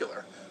quite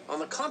popular on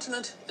the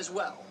continent as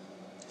well.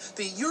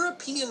 The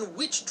European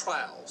witch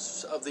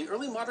trials of the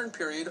early modern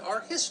period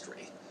are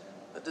history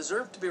that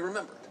deserve to be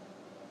remembered.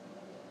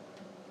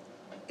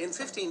 In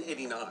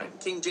 1589,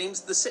 King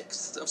James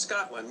VI of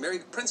Scotland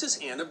married Princess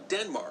Anne of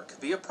Denmark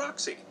via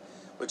proxy,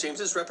 with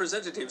James's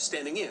representative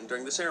standing in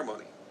during the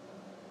ceremony.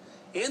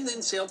 Anne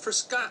then sailed for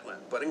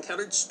Scotland, but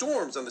encountered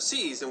storms on the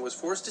seas and was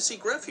forced to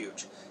seek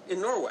refuge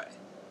in Norway.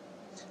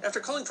 After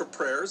calling for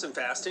prayers and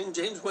fasting,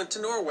 James went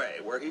to Norway,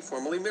 where he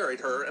formally married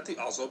her at the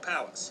Oslo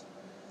Palace.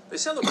 They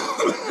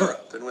celebrated in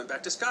Europe and went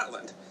back to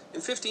Scotland in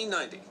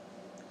 1590.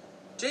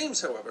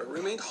 James, however,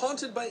 remained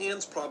haunted by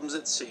Anne's problems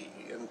at sea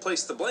and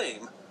placed the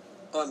blame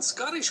on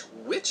Scottish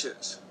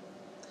witches.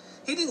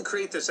 He didn't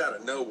create this out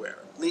of nowhere.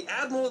 The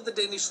admiral of the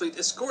Danish fleet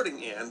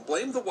escorting Anne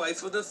blamed the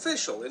wife of an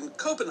official in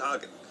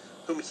Copenhagen,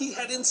 whom he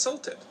had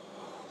insulted.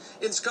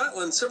 In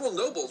Scotland, several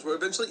nobles were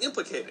eventually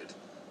implicated,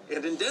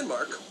 and in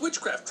Denmark,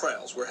 witchcraft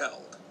trials were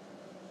held.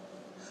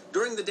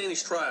 During the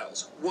Danish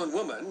trials, one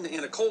woman,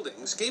 Anna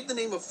Coldings, gave the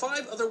name of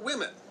 5 other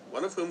women,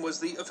 one of whom was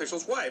the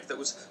official's wife that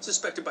was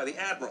suspected by the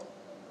admiral.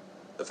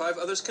 The 5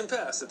 others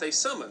confessed that they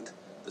summoned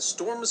the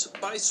storms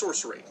by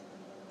sorcery.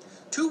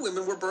 2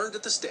 women were burned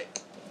at the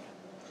stake.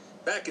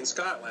 Back in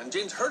Scotland,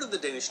 James heard of the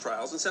Danish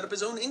trials and set up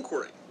his own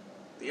inquiry.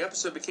 The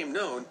episode became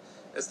known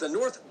as the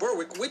North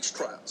Berwick Witch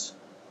Trials.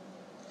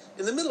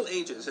 In the Middle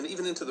Ages and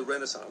even into the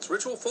Renaissance,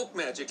 ritual folk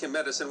magic and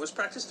medicine was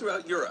practiced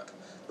throughout Europe,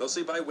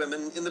 mostly by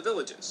women in the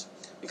villages.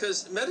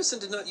 Because medicine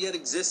did not yet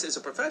exist as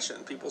a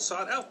profession, people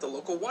sought out the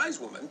local wise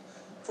woman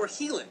for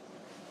healing.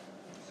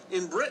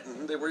 In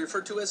Britain, they were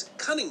referred to as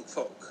cunning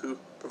folk, who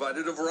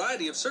provided a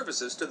variety of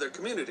services to their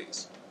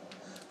communities.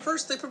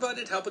 First, they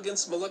provided help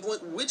against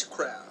malevolent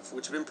witchcraft,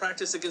 which had been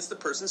practiced against the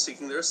person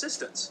seeking their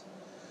assistance.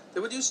 They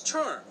would use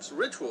charms,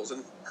 rituals,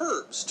 and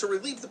herbs to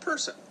relieve the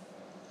person.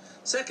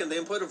 Second, they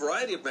employed a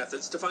variety of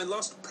methods to find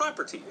lost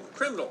property and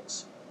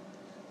criminals.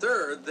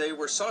 Third, they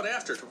were sought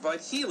after to provide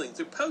healing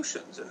through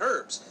potions and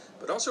herbs,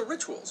 but also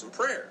rituals and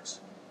prayers.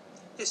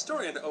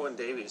 Historian Owen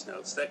Davies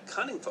notes that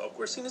cunning folk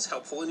were seen as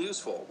helpful and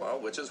useful, while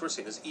witches were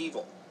seen as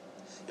evil.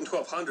 In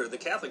 1200, the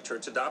Catholic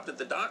Church adopted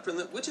the doctrine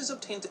that witches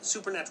obtained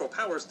supernatural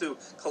powers through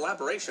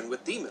collaboration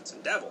with demons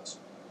and devils.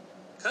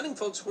 Cunning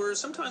folks were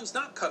sometimes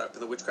not caught up in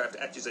the witchcraft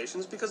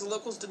accusations because the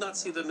locals did not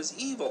see them as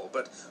evil,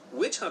 but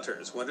witch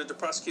hunters wanted to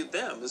prosecute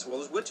them as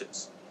well as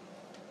witches.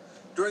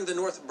 During the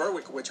North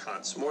Berwick witch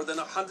hunts, more than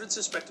 100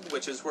 suspected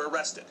witches were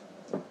arrested.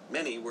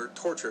 Many were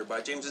tortured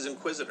by James's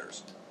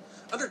inquisitors.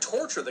 Under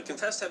torture, they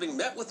confessed having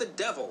met with the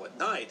devil at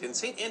night in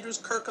St. Andrew's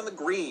Kirk on the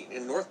Green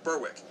in North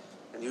Berwick,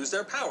 and used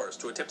their powers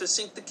to attempt to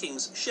sink the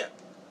king's ship.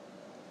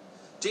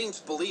 James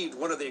believed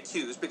one of the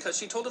accused because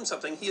she told him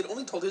something he had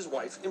only told his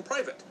wife in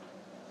private.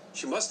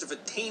 She must have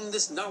attained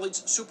this knowledge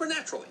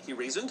supernaturally, he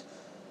reasoned,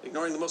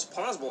 ignoring the most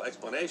plausible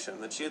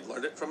explanation that she had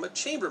learned it from a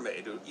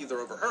chambermaid who either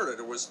overheard it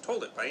or was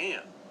told it by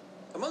Anne.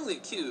 Among the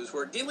accused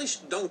were Gaelish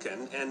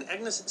Duncan and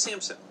Agnes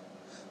Sampson.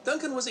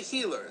 Duncan was a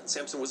healer and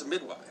Sampson was a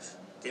midwife.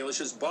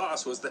 Gaelish's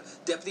boss was the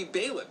deputy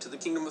bailiff to the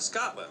Kingdom of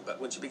Scotland, but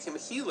when she became a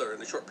healer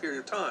in a short period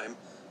of time,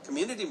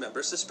 community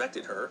members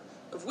suspected her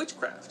of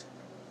witchcraft.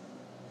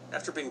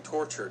 After being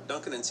tortured,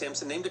 Duncan and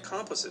Sampson named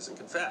accomplices and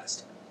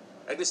confessed.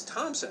 Agnes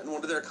Thompson,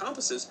 one of their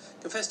accomplices,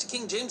 confessed to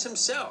King James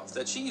himself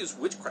that she used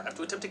witchcraft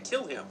to attempt to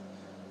kill him,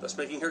 thus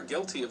making her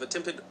guilty of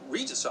attempted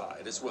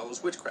regicide as well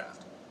as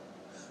witchcraft.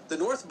 The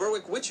North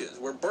Berwick witches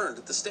were burned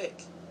at the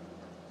stake.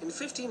 In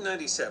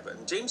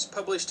 1597, James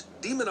published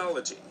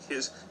Demonology,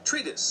 his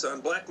treatise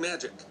on black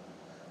magic.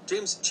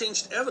 James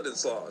changed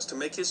evidence laws to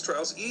make his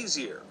trials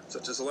easier,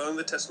 such as allowing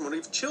the testimony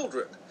of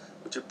children,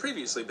 which had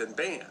previously been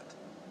banned.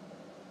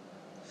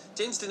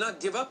 James did not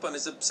give up on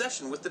his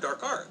obsession with the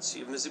dark arts,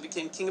 even as he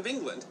became King of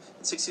England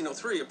in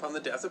 1603 upon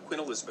the death of Queen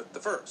Elizabeth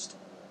I.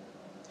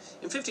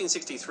 In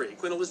 1563,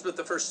 Queen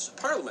Elizabeth I's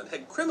Parliament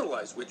had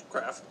criminalized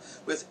witchcraft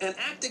with an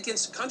act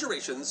against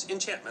conjurations,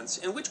 enchantments,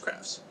 and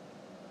witchcrafts.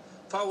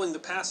 Following the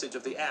passage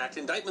of the act,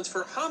 indictments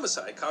for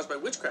homicide caused by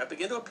witchcraft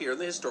began to appear in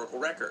the historical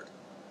record.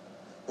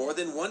 More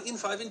than 1 in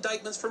 5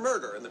 indictments for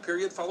murder in the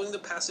period following the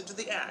passage of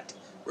the act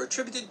were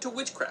attributed to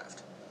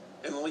witchcraft,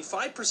 and only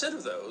 5%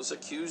 of those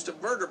accused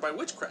of murder by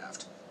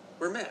witchcraft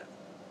were men.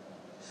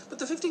 But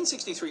the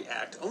 1563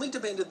 Act only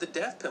demanded the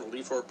death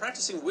penalty for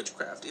practicing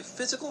witchcraft if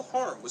physical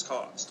harm was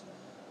caused.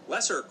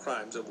 Lesser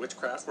crimes of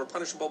witchcraft were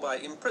punishable by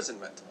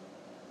imprisonment.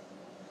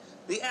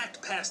 The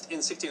Act passed in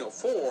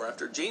 1604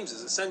 after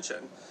James's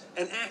ascension,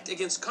 an act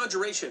against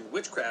conjuration,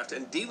 witchcraft,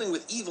 and dealing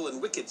with evil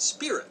and wicked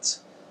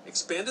spirits,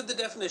 expanded the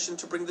definition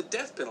to bring the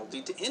death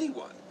penalty to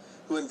anyone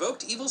who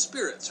invoked evil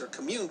spirits or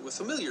communed with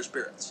familiar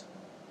spirits.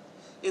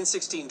 In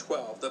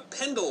 1612, the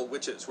Pendle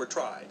witches were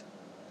tried.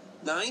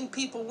 9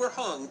 people were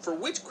hung for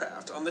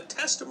witchcraft on the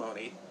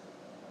testimony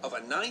of a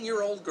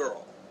 9-year-old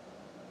girl.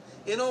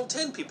 In all,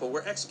 10 people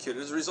were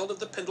executed as a result of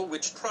the Pendle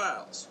witch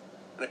trials.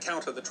 An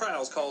account of the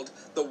trials called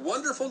The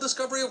Wonderful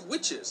Discovery of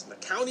Witches in the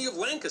County of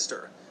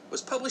Lancaster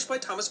was published by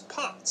Thomas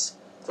Potts,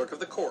 clerk of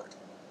the court.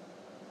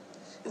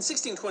 In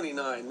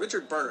 1629,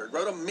 Richard Bernard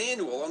wrote a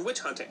manual on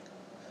witch hunting.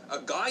 A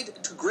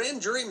guide to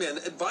grand jurymen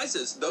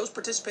advises those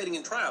participating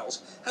in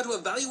trials how to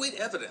evaluate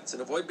evidence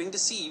and avoid being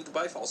deceived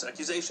by false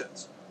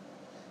accusations.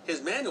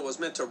 His manual was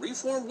meant to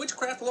reform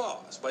witchcraft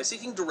laws by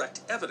seeking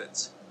direct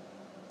evidence.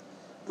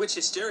 Witch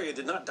hysteria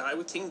did not die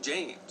with King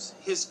James.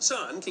 His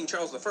son, King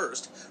Charles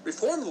I,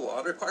 reformed the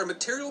law to require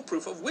material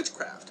proof of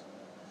witchcraft.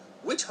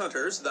 Witch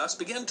hunters thus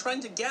began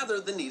trying to gather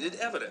the needed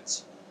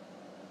evidence.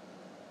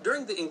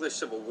 During the English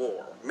Civil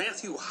War,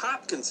 Matthew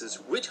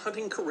Hopkins's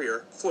witch-hunting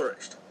career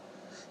flourished.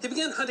 He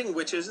began hunting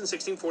witches in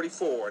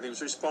 1644, and he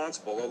was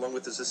responsible, along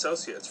with his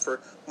associates, for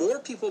more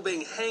people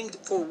being hanged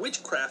for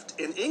witchcraft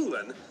in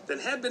England than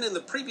had been in the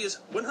previous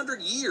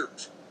 100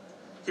 years.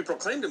 He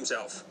proclaimed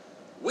himself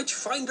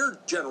Witch-Finder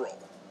General.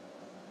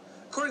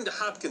 According to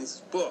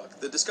Hopkins' book,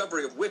 The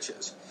Discovery of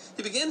Witches,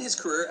 he began his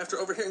career after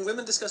overhearing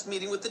women discuss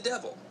meeting with the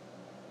devil.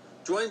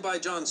 Joined by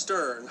John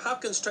Stern,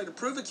 Hopkins tried to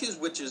prove accused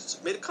witches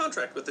made a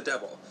contract with the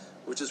devil,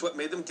 which is what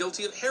made them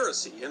guilty of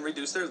heresy and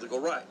reduced their legal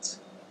rights.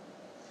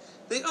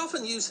 They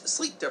often use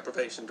sleep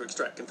deprivation to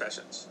extract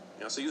confessions.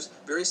 They also use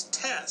various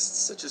tests,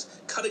 such as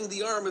cutting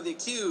the arm of the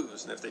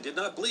accused, and if they did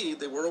not bleed,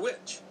 they were a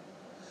witch.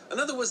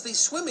 Another was the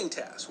swimming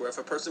test, where if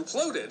a person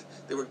floated,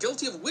 they were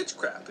guilty of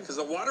witchcraft because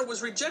the water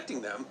was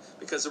rejecting them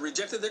because they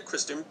rejected their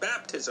Christian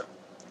baptism.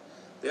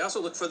 They also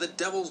looked for the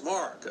devil's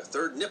mark, a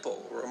third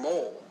nipple, or a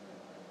mole.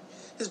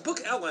 His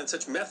book outlined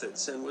such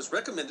methods and was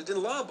recommended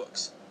in law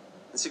books.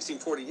 In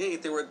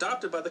 1648, they were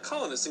adopted by the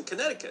colonists in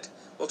Connecticut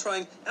while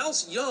trying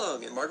Alice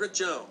Young and Margaret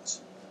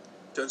Jones.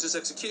 Jones's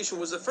execution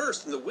was the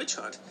first in the witch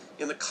hunt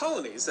in the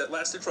colonies that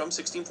lasted from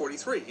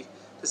 1643 to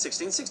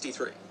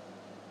 1663.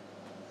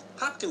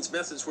 Hopkins'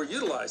 methods were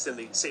utilized in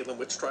the Salem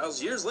witch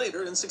trials years later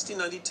in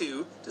 1692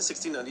 to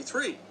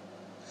 1693.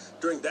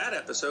 During that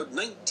episode,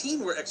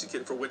 19 were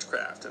executed for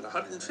witchcraft and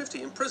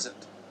 150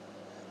 imprisoned.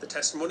 The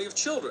testimony of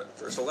children,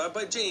 first allowed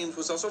by James,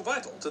 was also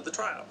vital to the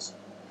trials.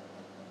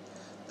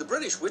 The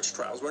British witch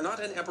trials were not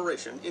an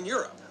aberration in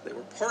Europe. They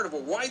were part of a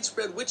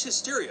widespread witch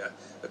hysteria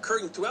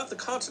occurring throughout the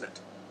continent.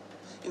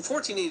 In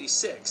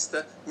 1486,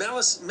 the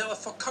Malus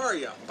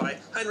Maleficarium by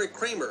Heinrich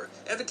Kramer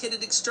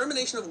advocated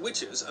extermination of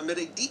witches amid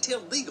a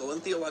detailed legal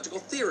and theological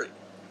theory.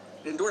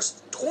 It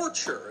endorsed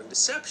torture and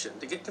deception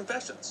to get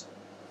confessions.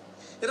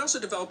 It also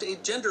developed a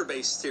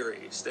gender-based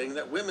theory, stating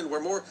that women were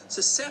more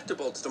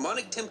susceptible to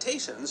demonic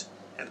temptations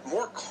and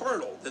more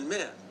carnal than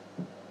men.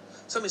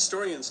 Some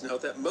historians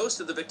note that most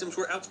of the victims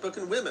were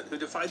outspoken women who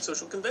defied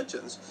social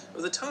conventions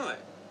of the time.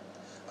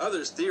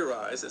 Others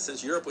theorize that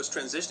since Europe was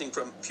transitioning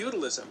from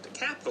feudalism to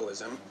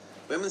capitalism,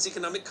 women's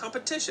economic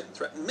competition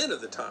threatened men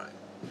of the time.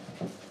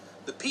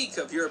 The peak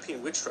of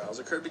European witch trials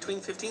occurred between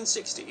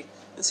 1560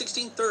 and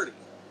 1630.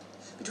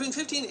 Between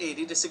 1580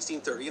 to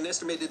 1630, an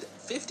estimated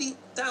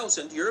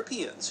 50,000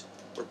 Europeans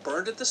were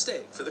burned at the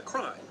stake for the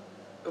crime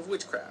of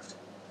witchcraft.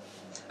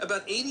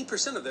 About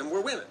 80% of them were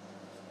women.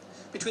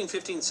 Between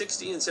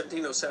 1560 and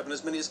 1707,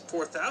 as many as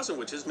 4,000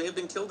 witches may have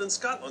been killed in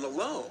Scotland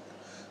alone.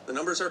 The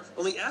numbers are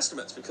only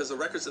estimates because the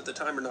records at the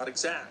time are not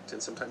exact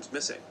and sometimes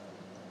missing.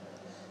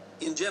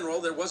 In general,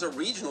 there was a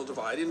regional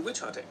divide in witch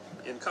hunting.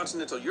 In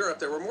continental Europe,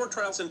 there were more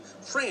trials in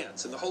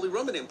France and the Holy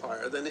Roman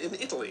Empire than in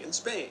Italy and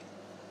Spain.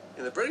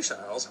 In the British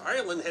Isles,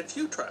 Ireland had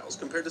few trials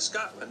compared to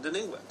Scotland and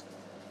England.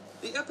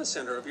 The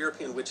epicenter of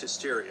European witch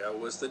hysteria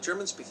was the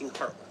German-speaking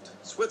heartland,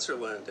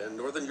 Switzerland and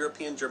northern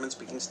European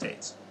German-speaking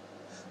states.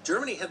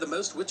 Germany had the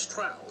most witch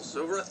trials,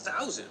 over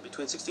 1,000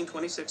 between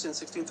 1626 and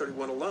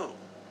 1631 alone.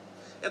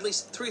 At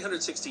least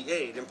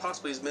 368, and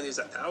possibly as many as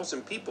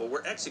 1,000 people,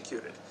 were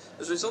executed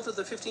as a result of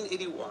the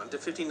 1581 to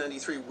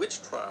 1593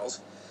 witch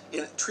trials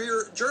in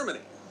Trier,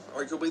 Germany,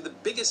 arguably the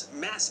biggest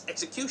mass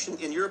execution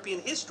in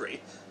European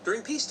history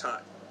during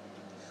peacetime.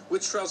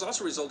 Witch trials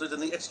also resulted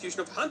in the execution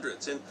of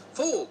hundreds in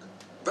Fulda,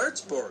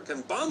 Würzburg,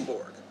 and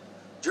Bamberg.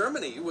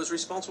 Germany was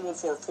responsible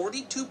for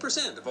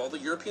 42% of all the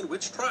European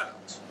witch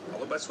trials,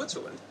 followed by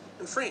Switzerland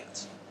and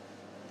France.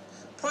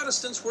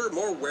 Protestants were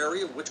more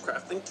wary of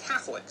witchcraft than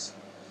Catholics.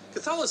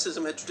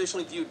 Catholicism had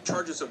traditionally viewed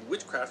charges of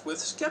witchcraft with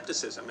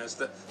skepticism, as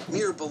the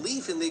mere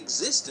belief in the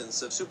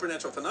existence of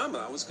supernatural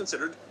phenomena was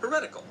considered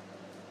heretical.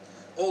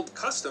 Old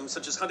customs,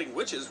 such as hunting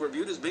witches, were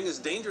viewed as being as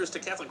dangerous to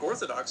Catholic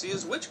orthodoxy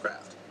as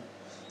witchcraft.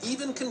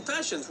 Even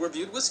confessions were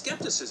viewed with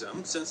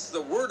skepticism, since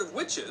the word of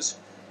witches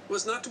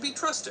was not to be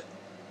trusted.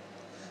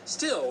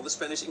 Still, the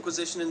Spanish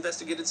Inquisition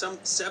investigated some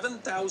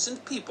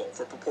 7,000 people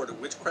for purported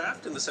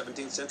witchcraft in the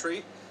 17th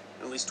century,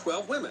 and at least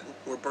 12 women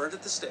were burned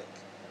at the stake.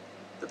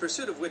 The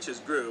pursuit of witches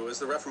grew as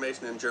the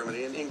Reformation in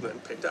Germany and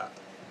England picked up.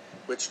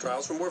 Witch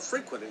trials were more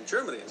frequent in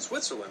Germany and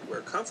Switzerland,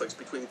 where conflicts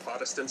between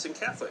Protestants and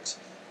Catholics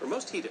were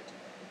most heated.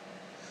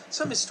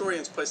 Some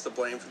historians place the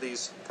blame for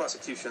these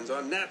prosecutions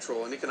on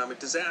natural and economic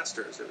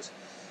disasters. It was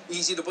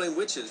easy to blame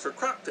witches for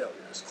crop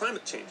failures,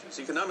 climate changes,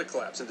 economic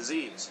collapse, and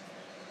disease.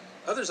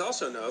 Others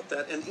also note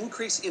that an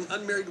increase in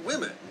unmarried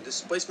women,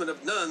 displacement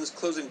of nuns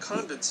closing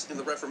convents in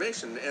the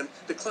Reformation, and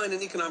decline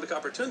in economic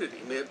opportunity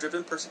may have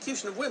driven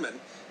persecution of women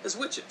as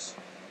witches.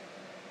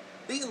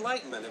 The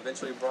Enlightenment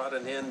eventually brought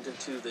an end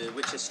to the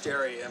witch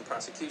hysteria and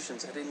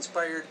prosecutions that had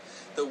inspired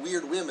the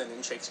weird women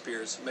in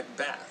Shakespeare's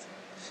Macbeth.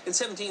 In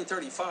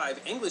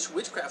 1735, English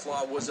witchcraft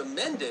law was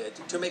amended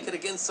to make it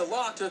against the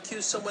law to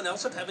accuse someone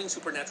else of having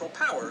supernatural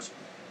powers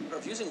or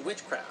of using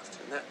witchcraft,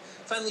 and that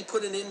finally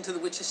put an end to the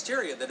witch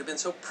hysteria that had been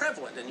so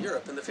prevalent in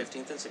Europe in the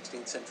 15th and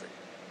 16th century.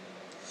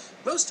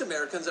 Most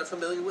Americans are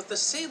familiar with the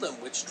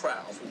Salem witch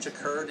trials, which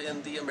occurred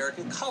in the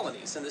American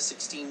colonies in the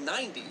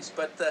 1690s,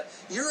 but the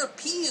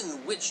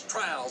European witch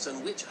trials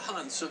and witch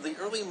hunts of the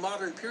early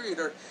modern period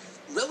are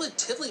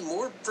relatively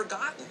more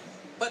forgotten.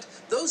 But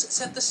those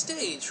set the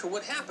stage for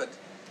what happened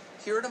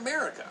here in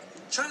America.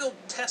 Child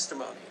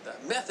testimony,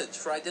 the methods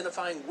for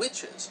identifying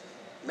witches,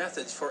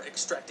 methods for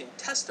extracting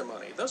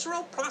testimony, those are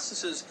all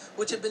processes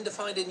which had been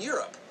defined in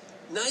Europe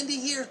 90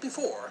 years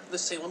before the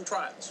Salem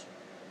trials.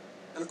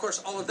 And of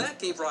course, all of that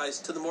gave rise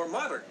to the more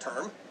modern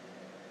term,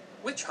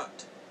 witch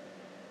hunt.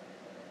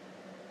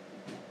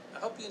 I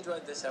hope you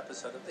enjoyed this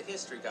episode of The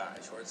History Guy,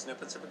 short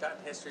snippets of forgotten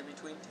history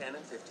between 10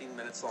 and 15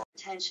 minutes long.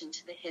 Attention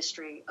to the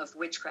history of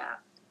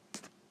witchcraft.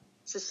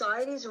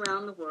 Societies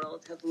around the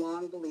world have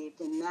long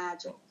believed in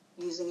magic,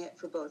 using it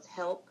for both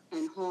help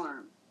and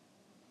harm.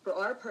 For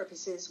our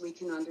purposes, we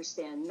can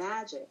understand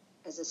magic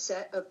as a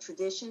set of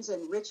traditions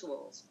and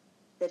rituals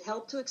that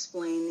help to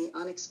explain the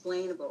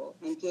unexplainable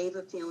and gave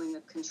a feeling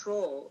of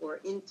control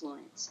or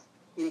influence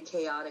in a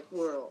chaotic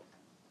world.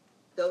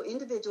 Though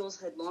individuals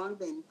had long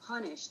been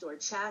punished or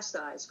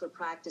chastised for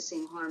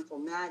practicing harmful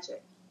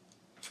magic,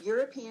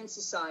 European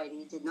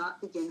society did not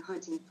begin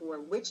hunting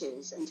for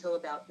witches until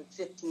about the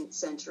 15th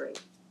century.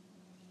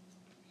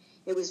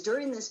 It was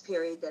during this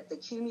period that the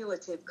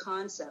cumulative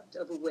concept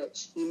of a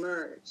witch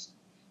emerged.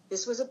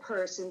 This was a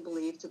person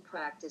believed to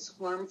practice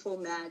harmful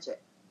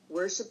magic,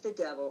 worship the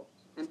devil,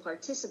 and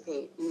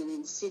participate in an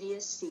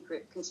insidious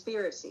secret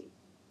conspiracy.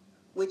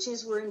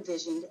 Witches were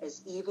envisioned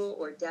as evil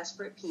or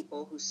desperate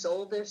people who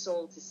sold their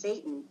soul to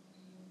Satan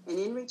and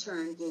in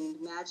return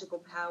gained magical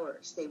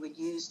powers they would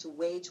use to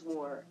wage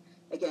war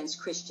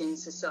against Christian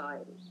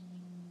society.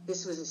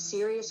 This was a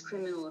serious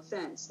criminal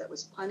offense that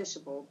was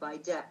punishable by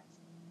death.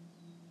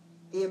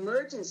 The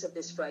emergence of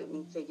this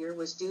frightening figure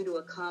was due to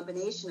a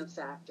combination of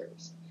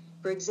factors.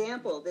 For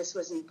example, this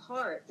was in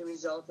part the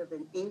result of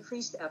an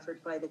increased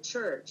effort by the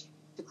church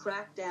to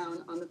crack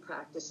down on the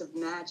practice of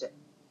magic.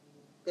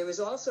 There was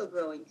also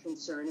growing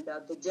concern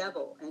about the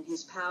devil and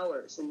his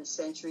powers in the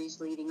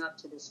centuries leading up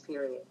to this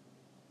period.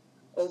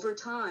 Over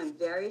time,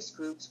 various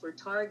groups were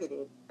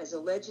targeted as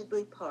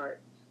allegedly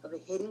part of a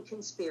hidden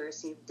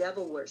conspiracy of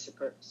devil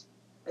worshippers,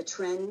 a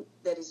trend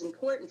that is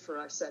important for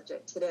our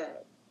subject today.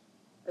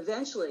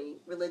 Eventually,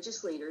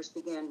 religious leaders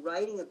began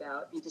writing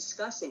about and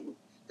discussing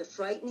the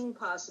frightening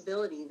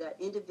possibility that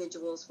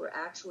individuals were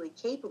actually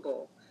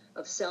capable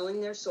of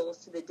selling their souls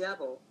to the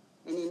devil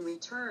and in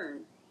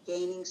return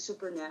gaining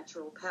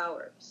supernatural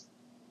powers.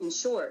 In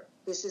short,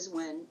 this is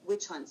when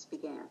witch hunts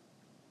began.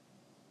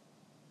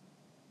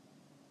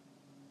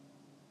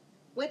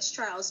 Witch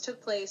trials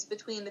took place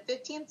between the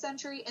 15th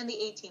century and the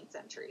 18th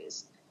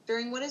centuries,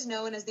 during what is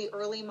known as the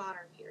early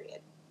modern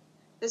period.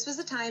 This was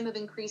a time of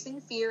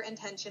increasing fear and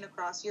tension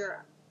across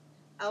Europe.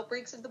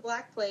 Outbreaks of the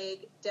Black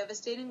Plague,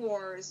 devastating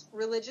wars,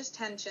 religious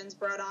tensions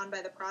brought on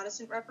by the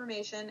Protestant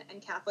Reformation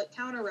and Catholic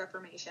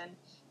Counter-Reformation,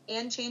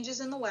 and changes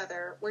in the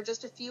weather were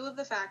just a few of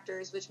the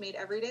factors which made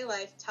everyday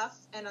life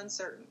tough and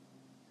uncertain.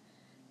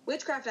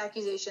 Witchcraft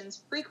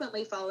accusations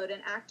frequently followed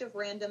an act of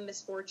random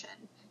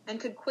misfortune, and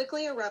could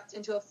quickly erupt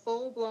into a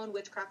full-blown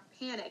witchcraft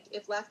panic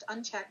if left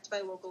unchecked by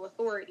local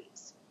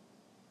authorities.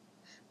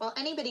 While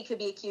anybody could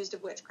be accused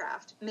of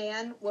witchcraft,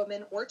 man,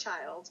 woman, or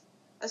child,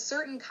 a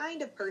certain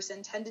kind of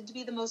person tended to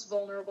be the most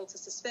vulnerable to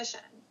suspicion.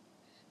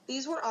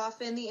 These were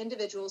often the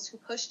individuals who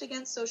pushed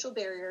against social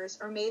barriers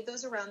or made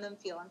those around them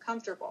feel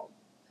uncomfortable.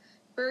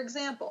 For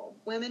example,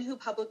 women who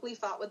publicly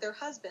fought with their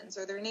husbands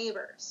or their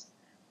neighbors,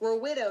 were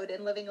widowed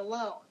and living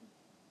alone,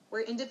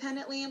 were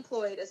independently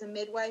employed as a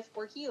midwife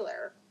or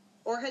healer,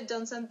 or had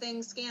done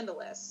something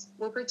scandalous,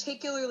 were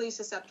particularly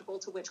susceptible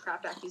to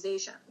witchcraft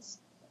accusations.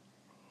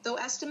 Though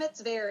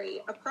estimates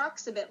vary,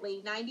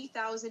 approximately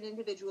 90,000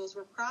 individuals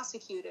were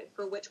prosecuted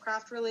for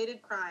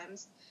witchcraft-related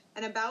crimes,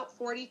 and about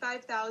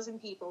 45,000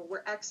 people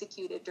were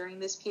executed during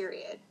this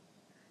period.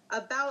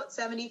 About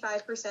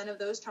 75% of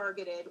those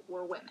targeted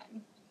were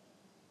women.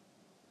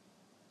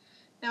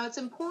 Now, it's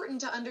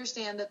important to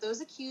understand that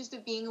those accused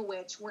of being a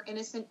witch were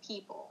innocent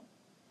people.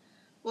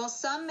 While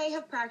some may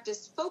have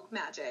practiced folk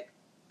magic,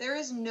 there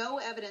is no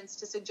evidence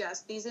to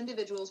suggest these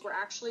individuals were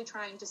actually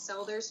trying to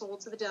sell their soul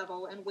to the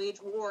devil and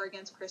wage war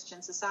against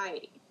Christian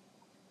society.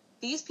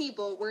 These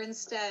people were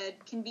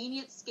instead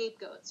convenient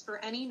scapegoats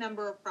for any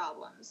number of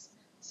problems,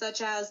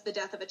 such as the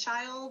death of a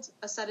child,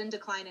 a sudden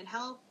decline in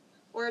health,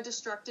 or a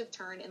destructive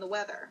turn in the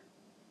weather.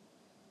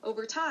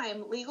 Over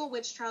time, legal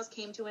witch trials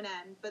came to an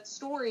end, but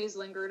stories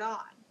lingered on.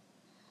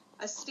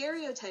 A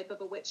stereotype of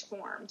a witch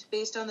formed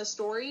based on the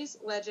stories,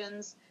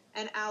 legends,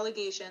 and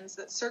allegations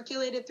that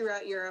circulated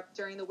throughout Europe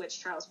during the witch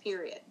trials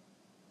period.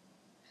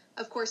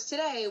 Of course,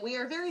 today, we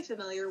are very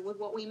familiar with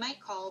what we might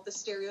call the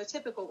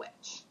stereotypical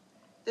witch.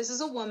 This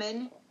is a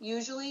woman,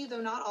 usually,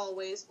 though not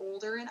always,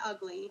 older and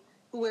ugly,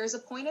 who wears a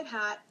pointed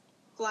hat,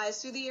 flies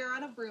through the air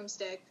on a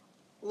broomstick,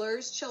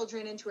 lures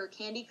children into her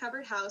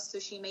candy-covered house so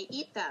she may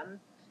eat them,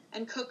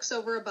 and cooks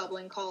over a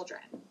bubbling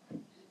cauldron.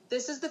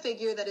 This is the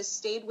figure that has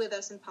stayed with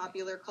us in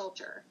popular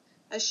culture,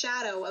 a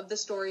shadow of the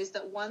stories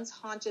that once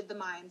haunted the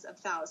minds of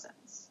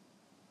thousands.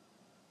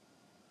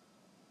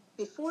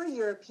 Before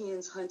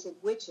Europeans hunted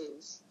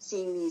witches,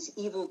 seeing these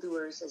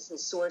evildoers as the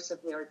source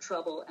of their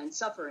trouble and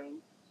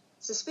suffering,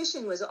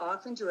 suspicion was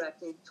often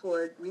directed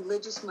toward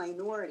religious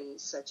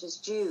minorities such as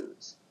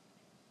Jews.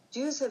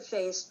 Jews have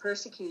faced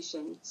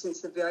persecution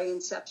since the very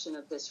inception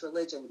of this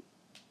religion.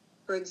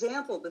 For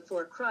example,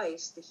 before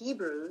Christ, the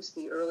Hebrews,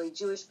 the early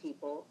Jewish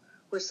people,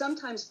 were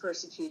sometimes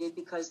persecuted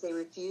because they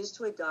refused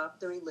to adopt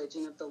the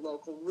religion of the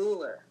local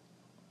ruler.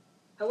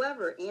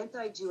 However,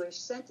 anti-Jewish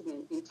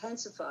sentiment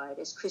intensified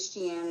as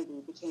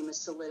Christianity became a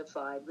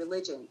solidified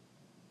religion.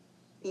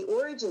 The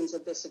origins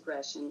of this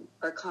aggression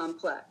are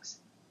complex.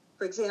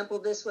 For example,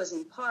 this was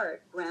in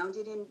part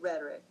grounded in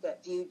rhetoric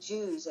that viewed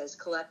Jews as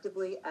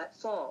collectively at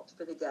fault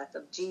for the death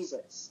of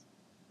Jesus.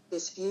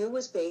 This view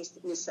was based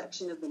in a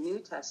section of the New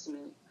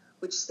Testament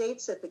which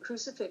states that the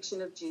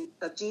crucifixion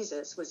of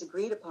Jesus was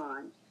agreed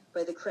upon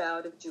by the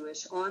crowd of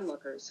Jewish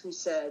onlookers who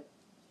said,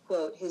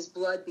 quote, "His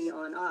blood be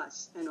on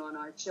us and on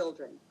our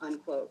children,"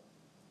 unquote.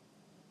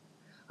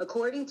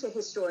 According to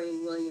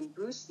historian William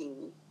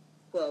Brustein,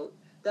 quote,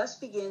 "Thus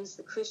begins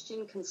the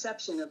Christian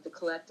conception of the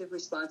collective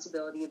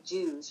responsibility of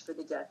Jews for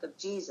the death of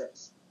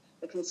Jesus,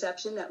 a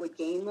conception that would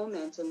gain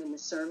momentum in the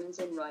sermons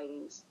and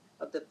writings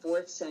of the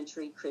 4th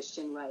century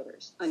Christian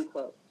writers,"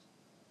 unquote.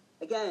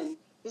 Again,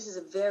 this is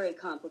a very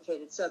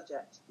complicated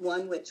subject,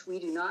 one which we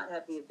do not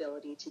have the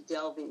ability to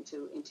delve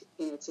into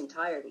in its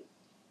entirety.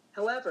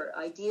 However,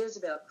 ideas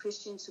about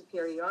Christian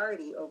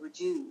superiority over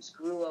Jews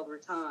grew over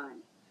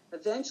time,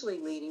 eventually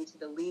leading to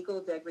the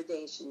legal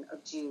degradation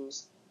of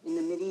Jews in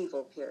the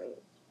medieval period.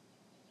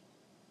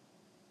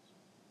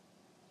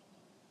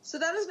 So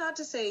that is not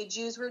to say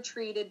Jews were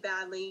treated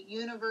badly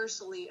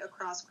universally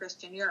across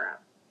Christian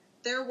Europe.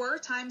 There were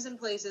times and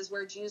places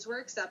where Jews were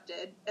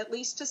accepted, at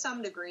least to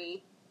some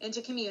degree,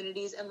 into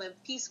communities and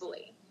lived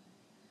peacefully.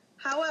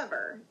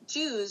 However,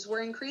 Jews were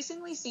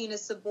increasingly seen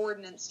as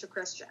subordinates to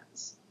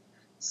Christians.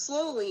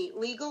 Slowly,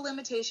 legal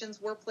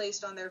limitations were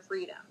placed on their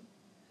freedom.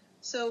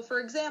 So, for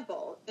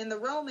example, in the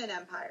Roman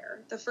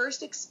Empire, the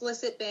first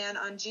explicit ban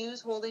on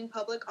Jews holding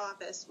public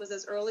office was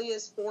as early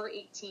as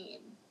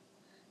 418.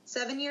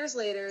 7 years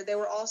later, they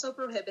were also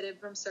prohibited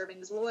from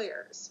serving as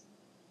lawyers.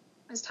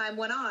 As time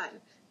went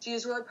on,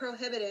 Jews were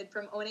prohibited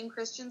from owning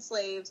Christian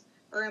slaves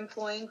or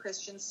employing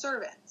Christian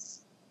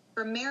servants,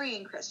 from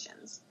marrying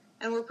Christians,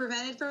 and were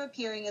prevented from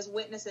appearing as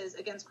witnesses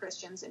against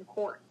Christians in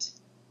court.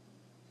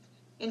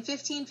 In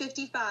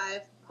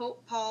 1555,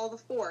 Pope Paul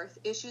IV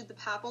issued the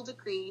papal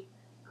decree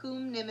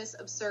Cum Nimis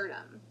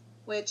Absurdum,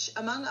 which,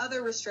 among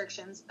other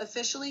restrictions,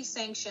 officially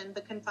sanctioned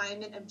the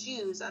confinement of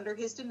Jews under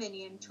his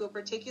dominion to a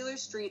particular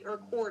street or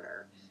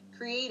quarter,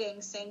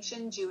 creating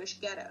sanctioned Jewish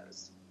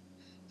ghettos.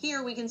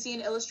 Here we can see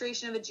an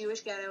illustration of a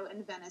Jewish ghetto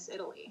in Venice,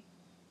 Italy.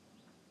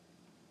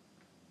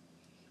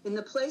 In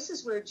the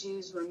places where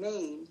Jews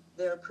remained,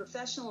 their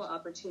professional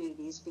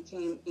opportunities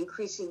became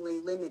increasingly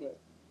limited.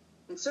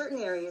 In certain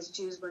areas,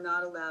 Jews were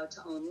not allowed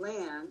to own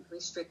land,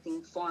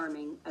 restricting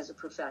farming as a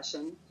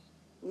profession,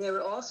 and they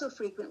were also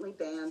frequently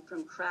banned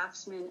from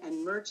craftsmen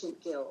and merchant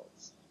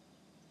guilds.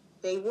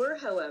 They were,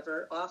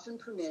 however, often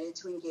permitted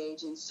to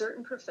engage in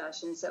certain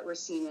professions that were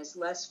seen as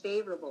less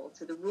favorable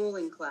to the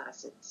ruling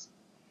classes.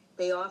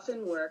 They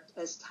often worked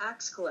as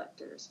tax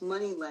collectors,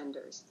 money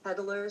lenders,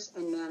 peddlers,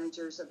 and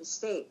managers of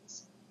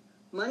estates.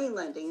 Money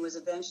lending was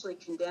eventually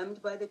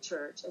condemned by the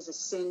church as a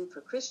sin for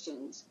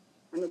Christians,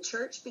 and the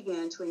church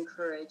began to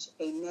encourage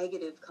a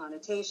negative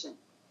connotation.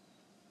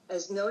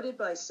 As noted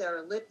by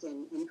Sarah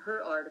Lipton in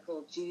her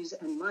article, Jews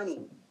and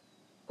Money,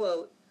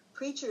 quote,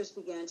 "Preachers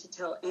began to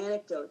tell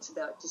anecdotes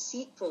about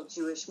deceitful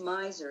Jewish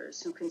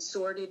misers who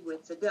consorted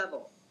with the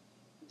devil,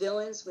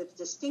 villains with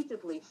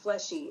distinctively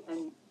fleshy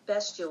and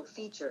bestial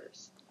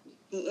features.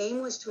 The aim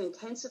was to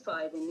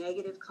intensify the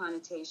negative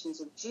connotations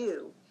of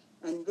Jew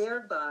and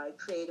thereby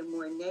create a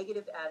more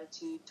negative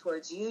attitude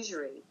towards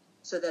usury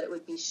so that it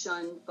would be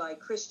shunned by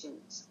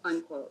Christians,"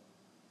 unquote.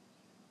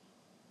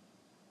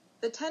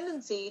 The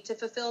tendency to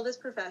fulfill this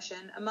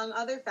profession, among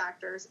other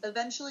factors,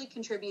 eventually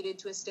contributed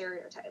to a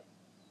stereotype.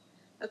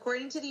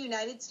 According to the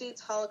United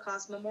States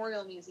Holocaust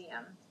Memorial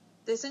Museum,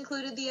 this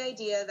included the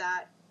idea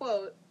that,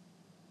 quote,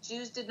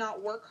 "Jews did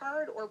not work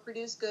hard or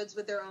produce goods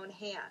with their own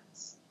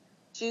hands.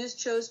 Jews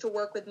chose to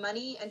work with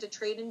money and to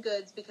trade in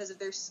goods because of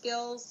their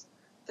skills,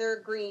 their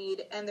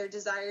greed, and their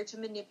desire to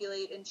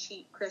manipulate and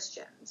cheat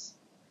Christians.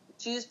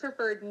 Jews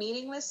preferred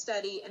meaningless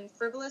study and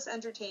frivolous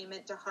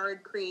entertainment to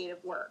hard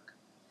creative work.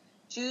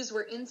 Jews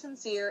were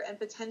insincere and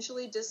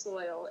potentially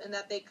disloyal in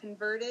that they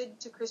converted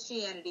to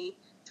Christianity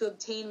to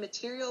obtain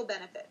material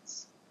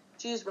benefits.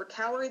 Jews were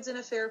cowards in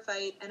a fair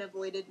fight and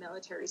avoided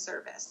military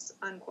service,"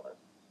 unquote.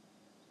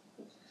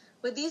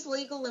 With these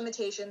legal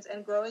limitations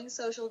and growing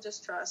social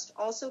distrust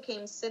also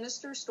came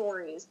sinister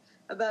stories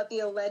about the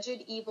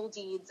alleged evil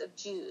deeds of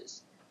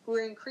Jews, who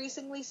were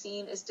increasingly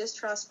seen as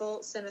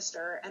distrustful,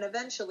 sinister, and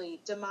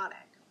eventually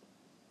demonic.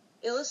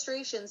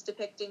 Illustrations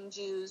depicted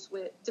Jews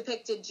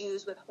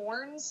with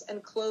horns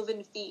and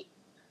cloven feet,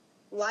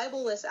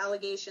 libelous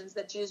allegations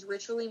that Jews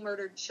ritually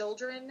murdered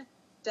children,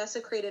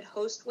 desecrated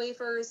host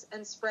wafers,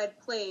 and spread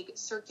plague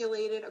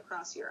circulated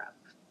across Europe.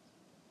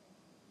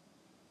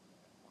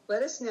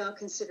 Let us now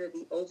consider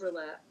the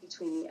overlap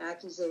between the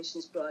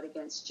accusations brought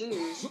against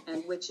Jews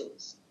and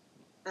witches.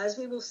 As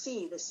we will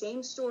see, the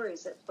same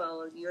stories that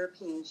followed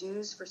European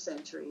Jews for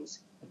centuries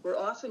were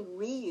often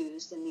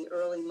reused in the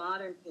early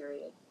modern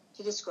period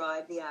to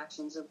describe the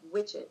actions of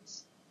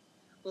witches.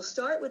 We'll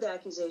start with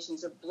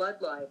accusations of blood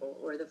libel,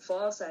 or the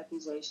false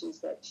accusations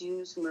that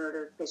Jews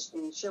murder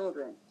Christian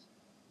children.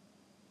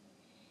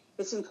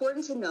 It's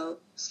important to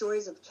note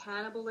stories of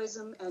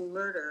cannibalism and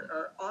murder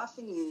are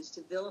often used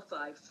to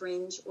vilify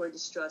fringe or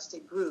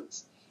distrusted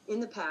groups in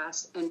the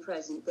past and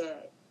present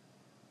day.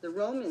 The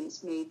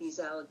Romans made these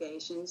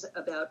allegations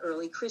about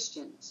early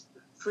Christians.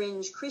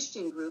 Fringe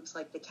Christian groups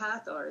like the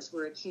Cathars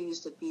were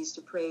accused of these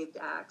depraved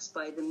acts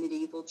by the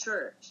medieval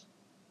church.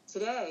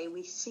 Today,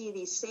 we see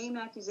these same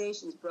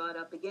accusations brought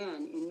up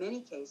again, in many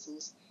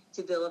cases,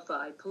 to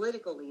vilify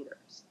political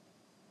leaders.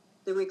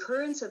 The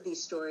recurrence of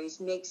these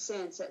stories makes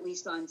sense, at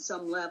least on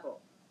some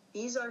level.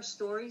 These are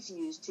stories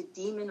used to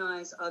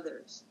demonize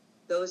others,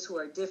 those who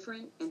are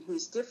different and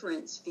whose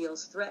difference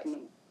feels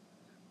threatening.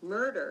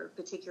 Murder,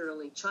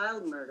 particularly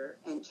child murder,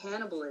 and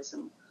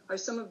cannibalism are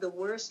some of the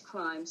worst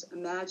crimes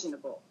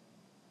imaginable.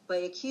 By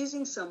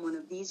accusing someone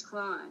of these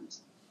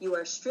crimes, you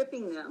are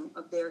stripping them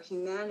of their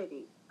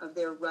humanity, of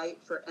their right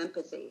for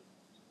empathy.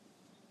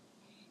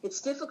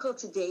 It's difficult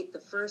to date the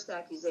first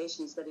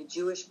accusations that a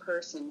Jewish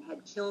person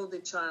had killed a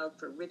child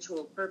for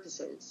ritual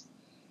purposes,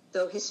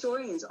 though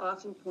historians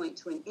often point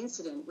to an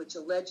incident which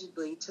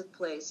allegedly took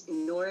place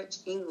in Norwich,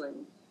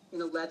 England in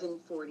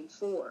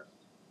 1144.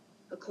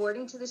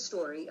 According to the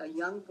story, a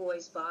young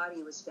boy's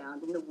body was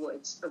found in the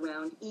woods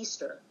around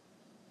Easter.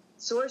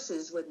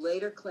 Sources would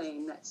later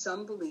claim that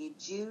some believed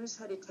Jews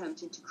had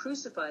attempted to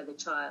crucify the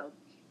child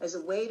as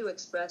a way to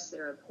express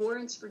their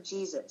abhorrence for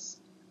Jesus,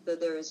 though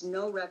there is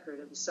no record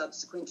of a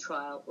subsequent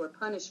trial or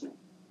punishment.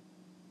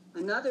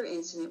 Another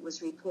incident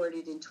was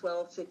reported in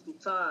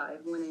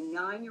 1255 when a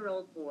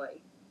 9-year-old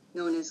boy,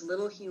 known as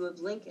Little Hugh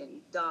of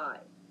Lincoln, died.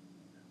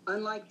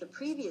 Unlike the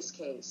previous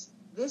case,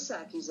 this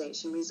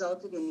accusation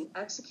resulted in the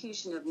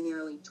execution of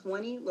nearly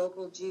 20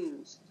 local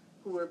Jews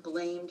who were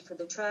blamed for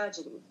the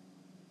tragedy.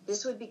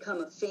 This would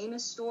become a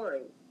famous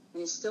story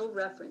and is still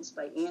referenced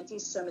by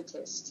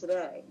anti-Semitists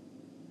today.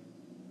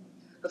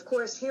 Of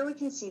course, here we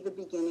can see the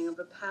beginning of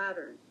a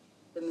pattern.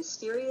 The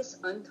mysterious,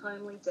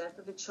 untimely death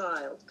of a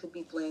child could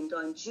be blamed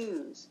on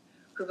Jews,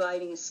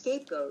 providing a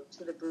scapegoat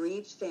to the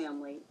bereaved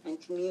family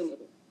and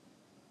community.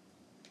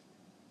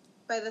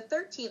 By the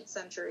 13th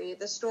century,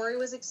 the story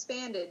was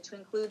expanded to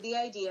include the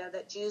idea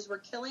that Jews were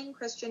killing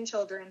Christian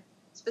children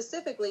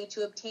specifically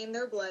to obtain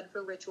their blood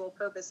for ritual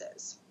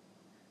purposes.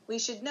 We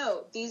should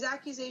note, these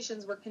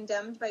accusations were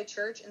condemned by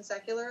church and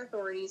secular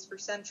authorities for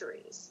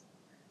centuries.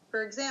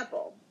 For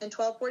example, in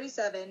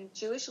 1247,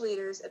 Jewish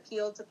leaders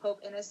appealed to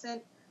Pope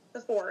Innocent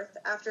IV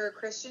after a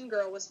Christian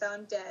girl was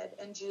found dead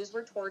and Jews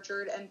were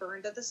tortured and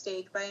burned at the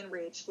stake by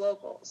enraged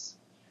locals.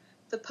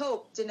 The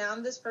Pope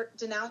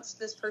denounced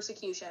this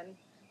persecution,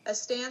 a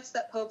stance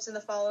that popes in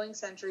the following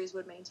centuries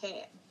would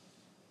maintain.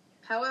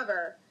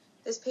 However,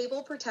 this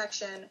papal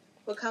protection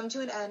would come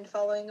to an end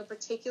following a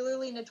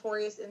particularly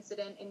notorious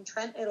incident in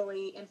Trent,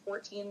 Italy in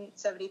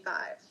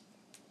 1475.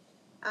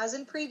 As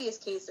in previous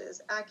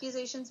cases,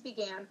 accusations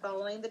began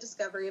following the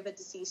discovery of a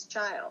deceased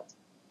child.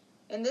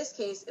 In this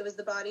case, it was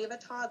the body of a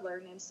toddler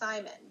named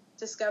Simon,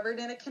 discovered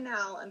in a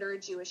canal under a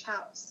Jewish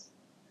house.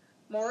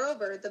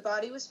 Moreover, the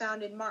body was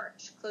found in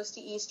March, close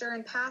to Easter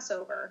and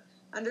Passover,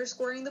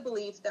 underscoring the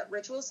belief that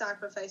ritual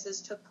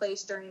sacrifices took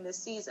place during this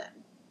season.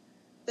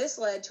 This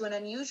led to an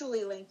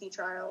unusually lengthy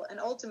trial and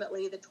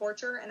ultimately the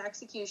torture and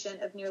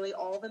execution of nearly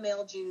all the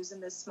male Jews in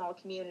this small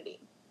community.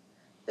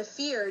 The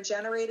fear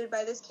generated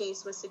by this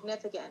case was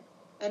significant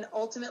and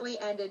ultimately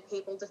ended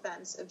papal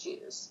defense of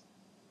Jews.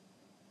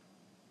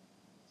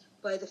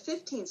 By the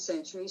 15th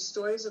century,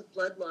 stories of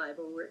blood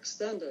libel were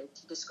extended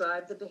to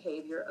describe the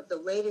behavior of the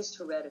latest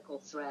heretical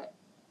threat,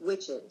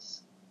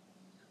 witches.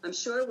 I'm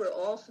sure we're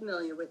all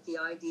familiar with the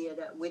idea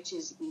that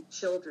witches eat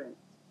children.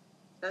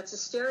 That's a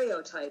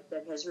stereotype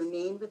that has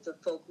remained with the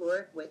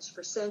folkloric witch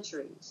for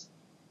centuries.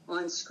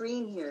 On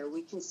screen here,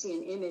 we can see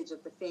an image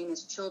of the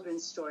famous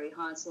children's story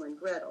Hansel and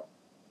Gretel.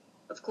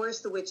 Of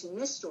course, the witch in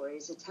this story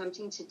is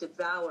attempting to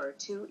devour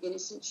 2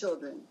 innocent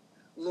children,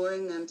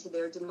 luring them to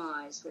their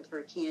demise with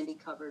her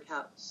candy-covered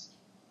house.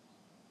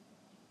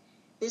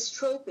 This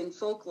trope in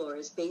folklore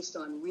is based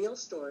on real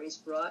stories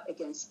brought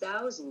against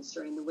thousands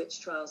during the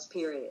witch trials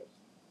period.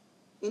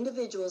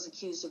 Individuals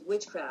accused of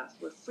witchcraft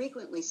were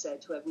frequently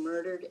said to have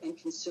murdered and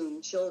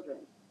consumed children.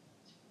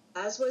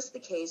 As was the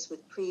case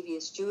with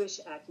previous Jewish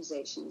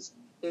accusations,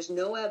 there's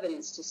no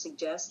evidence to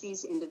suggest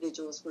these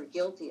individuals were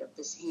guilty of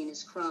this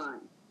heinous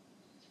crime.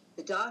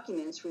 The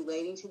documents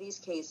relating to these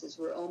cases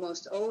were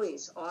almost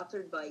always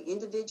authored by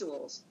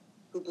individuals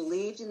who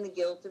believed in the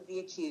guilt of the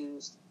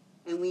accused,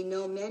 and we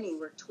know many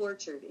were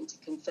tortured into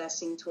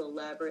confessing to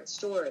elaborate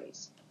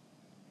stories.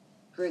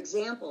 For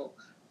example,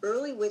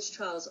 early witch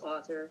trials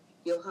author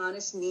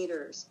Johannes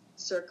Nieder's,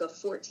 circa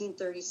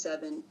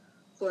 1437,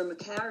 for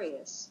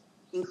Macarius,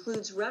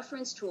 includes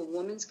reference to a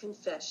woman's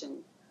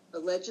confession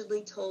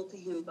allegedly told to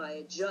him by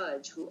a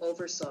judge who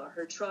oversaw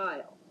her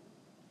trial.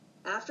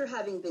 After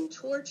having been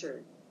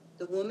tortured,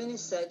 the woman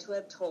is said to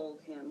have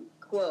told him,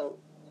 quote,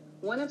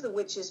 "One of the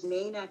witch's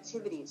main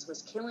activities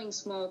was killing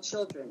small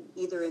children,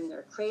 either in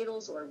their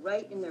cradles or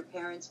right in their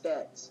parents'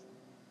 beds.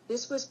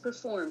 This was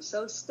performed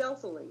so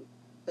stealthily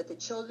that the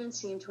children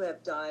seem to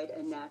have died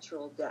a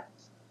natural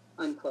death,"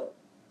 unquote.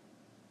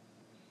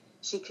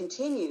 She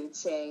continued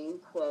saying,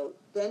 quote,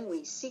 "Then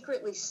we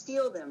secretly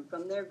steal them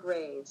from their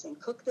graves and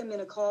cook them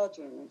in a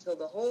cauldron until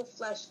the whole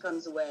flesh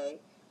comes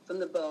away from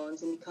the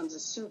bones and becomes a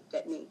soup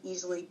that may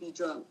easily be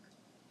drunk.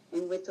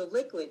 And with the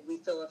liquid, we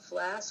fill a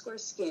flask or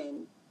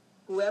skin.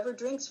 Whoever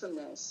drinks from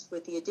this,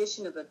 with the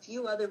addition of a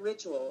few other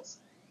rituals,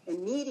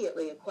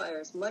 immediately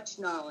acquires much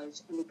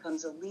knowledge and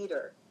becomes a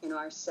leader in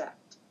our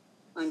sect."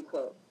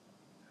 Unquote.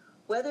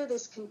 Whether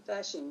this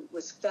confession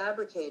was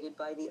fabricated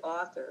by the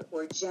author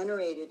or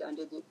generated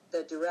under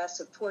the duress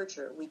of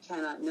torture, we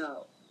cannot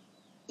know.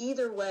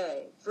 Either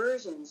way,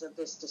 versions of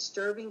this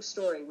disturbing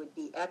story would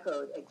be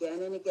echoed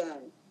again and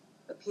again,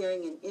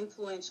 appearing in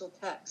influential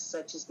texts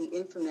such as the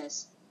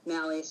infamous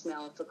Malleus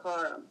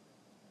Maleficarum.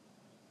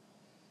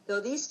 Though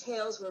these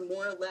tales were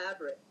more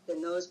elaborate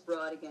than those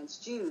brought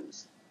against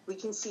Jews, we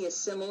can see a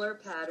similar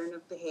pattern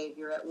of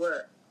behavior at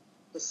work.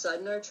 The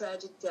sudden or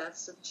tragic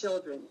deaths of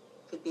children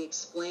could be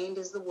explained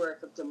as the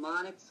work of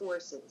demonic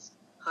forces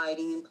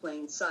hiding in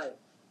plain sight.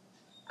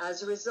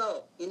 As a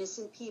result,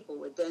 innocent people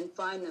would then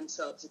find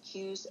themselves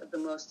accused of the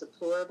most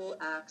deplorable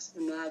acts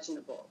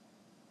imaginable.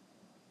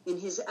 In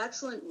his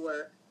excellent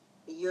work,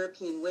 The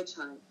European Witch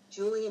Hunt,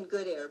 Julian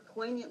Goodare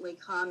poignantly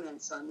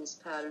comments on this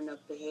pattern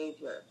of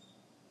behavior.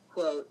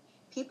 Quote,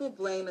 "People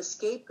blame a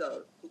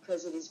scapegoat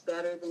because it is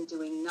better than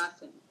doing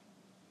nothing."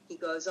 He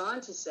goes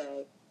on to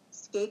say,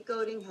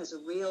 "Scapegoating has a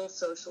real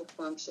social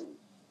function.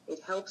 It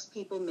helps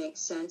people make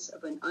sense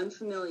of an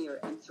unfamiliar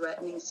and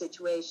threatening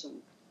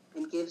situation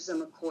and gives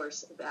them a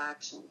course of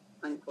action."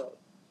 Unquote.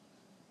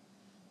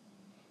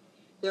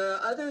 There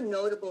are other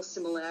notable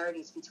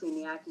similarities between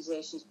the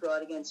accusations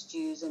brought against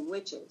Jews and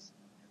witches.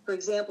 For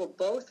example,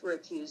 both were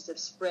accused of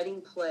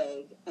spreading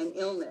plague and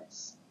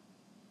illness.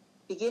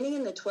 Beginning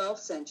in the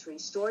 12th century,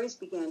 stories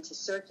began to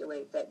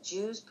circulate that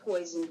Jews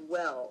poisoned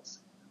wells,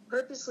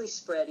 purposely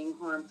spreading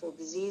harmful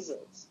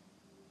diseases.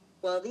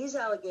 While these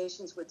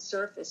allegations would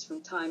surface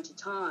from time to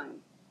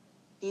time,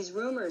 these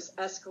rumors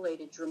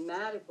escalated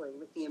dramatically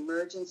with the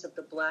emergence of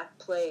the Black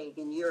Plague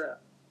in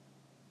Europe.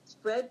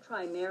 Spread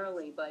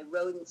primarily by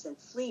rodents and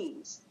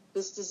fleas,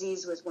 this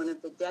disease was one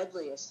of the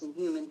deadliest in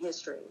human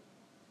history.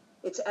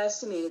 It's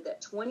estimated that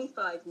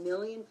 25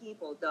 million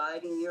people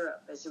died in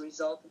Europe as a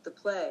result of the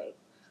plague,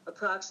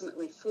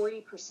 approximately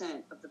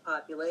 40% of the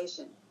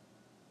population.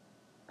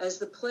 As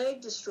the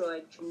plague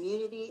destroyed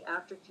community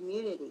after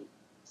community,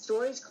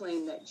 stories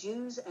claim that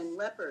Jews and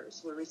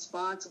lepers were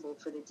responsible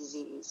for the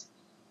disease,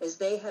 as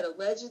they had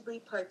allegedly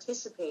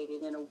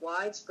participated in a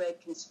widespread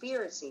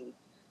conspiracy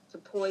to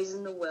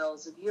poison the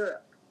wells of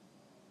Europe.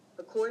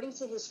 According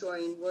to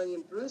historian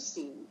William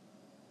Brustein,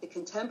 the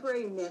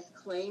contemporary myth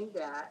claimed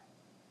that,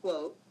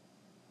 quote,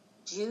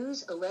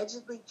 "Jews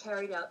allegedly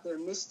carried out their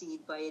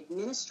misdeed by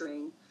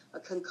administering a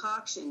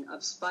concoction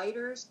of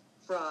spiders,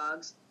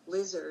 frogs,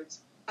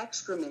 lizards,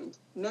 excrement,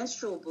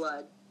 menstrual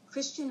blood,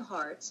 Christian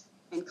hearts,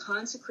 and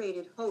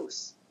consecrated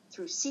hosts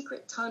through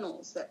secret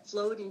tunnels that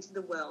flowed into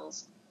the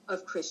wells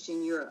of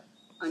Christian Europe."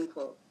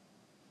 Unquote.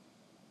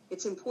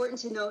 It's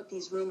important to note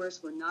these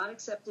rumors were not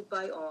accepted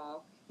by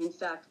all. In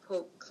fact,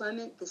 Pope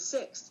Clement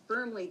VI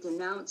firmly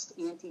denounced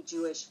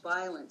anti-Jewish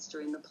violence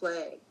during the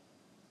plague.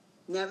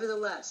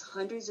 Nevertheless,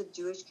 hundreds of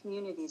Jewish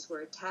communities were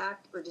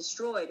attacked or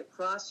destroyed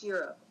across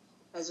Europe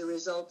as a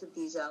result of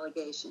these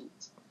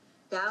allegations.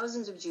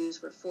 Thousands of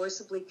Jews were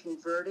forcibly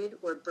converted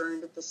or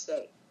burned at the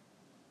stake.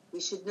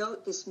 We should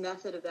note this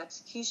method of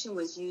execution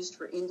was used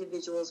for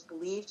individuals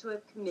believed to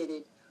have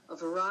committed a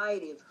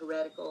variety of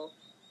heretical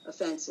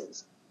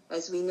offenses.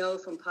 As we know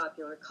from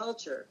popular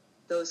culture,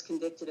 those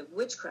convicted of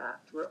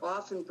witchcraft were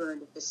often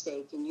burned at the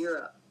stake in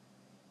Europe.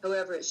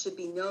 However, it should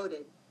be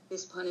noted,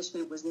 this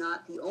punishment was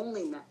not the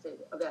only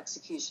method of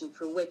execution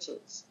for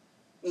witches.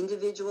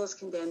 Individuals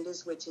condemned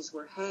as witches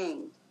were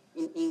hanged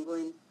in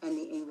England and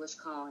the English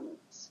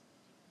colonies.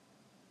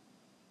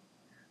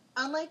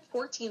 Unlike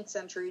 14th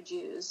century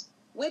Jews,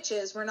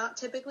 witches were not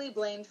typically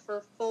blamed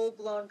for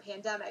full-blown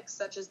pandemics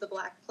such as the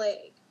Black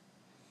Plague.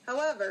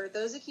 However,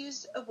 those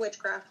accused of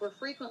witchcraft were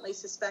frequently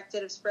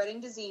suspected of spreading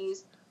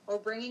disease or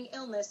bringing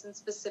illness in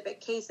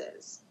specific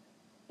cases.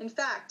 In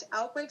fact,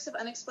 outbreaks of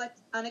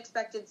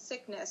unexpected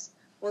sickness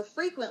were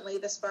frequently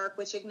the spark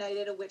which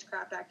ignited a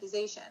witchcraft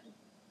accusation.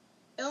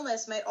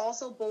 Illness might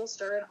also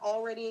bolster an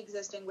already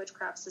existing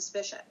witchcraft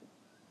suspicion.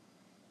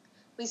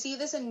 We see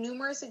this in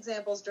numerous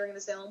examples during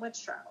the Salem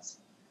witch trials.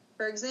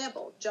 For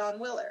example, John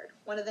Willard,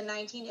 one of the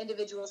 19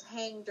 individuals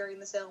hanged during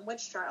the Salem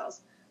witch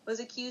trials, was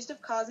accused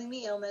of causing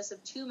the illness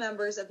of 2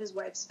 members of his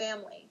wife's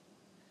family.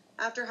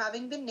 After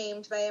having been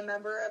named by a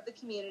member of the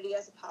community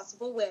as a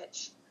possible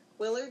witch,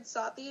 Willard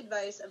sought the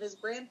advice of his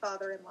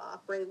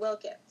grandfather-in-law, Bray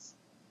Wilkins.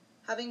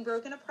 Having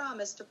broken a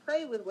promise to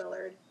pray with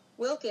Willard,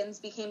 Wilkins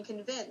became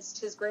convinced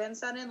his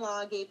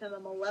grandson-in-law gave him a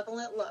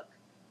malevolent look,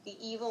 the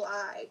evil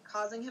eye,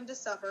 causing him to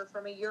suffer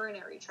from a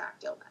urinary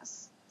tract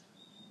illness.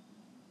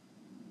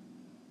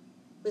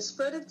 The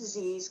spread of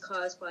disease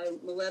caused by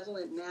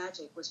malevolent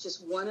magic was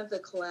just one of the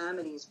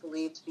calamities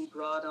believed to be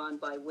brought on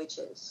by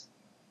witches.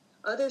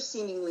 Other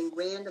seemingly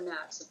random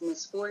acts of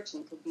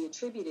misfortune could be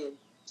attributed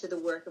to the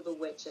work of a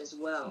witch as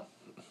well.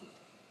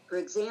 For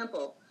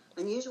example,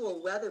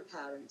 unusual weather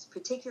patterns,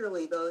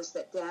 particularly those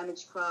that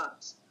damage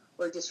crops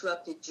or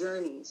disrupted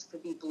journeys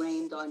could be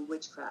blamed on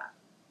witchcraft.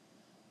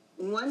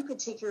 In one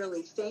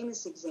particularly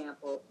famous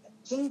example,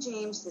 King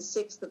James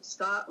VI of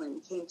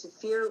Scotland came to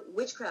fear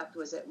witchcraft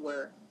was at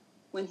work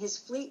when his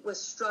fleet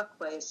was struck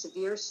by a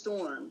severe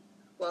storm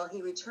while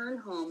he returned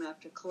home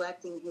after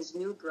collecting his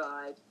new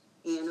bride,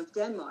 Anne of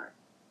Denmark.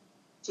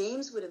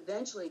 James would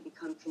eventually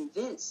become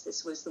convinced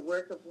this was the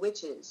work of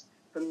witches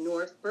from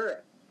North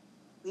Berwick,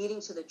 leading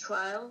to the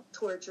trial,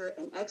 torture,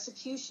 and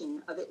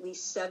execution of at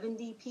least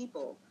 70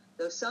 people,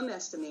 though some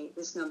estimate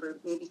this number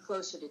may be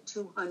closer to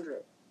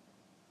 200.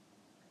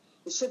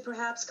 It should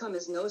perhaps come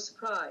as no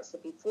surprise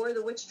that before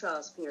the witch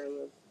trials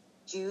period,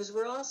 Jews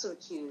were also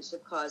accused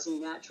of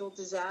causing natural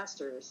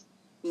disasters,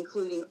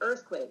 including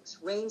earthquakes,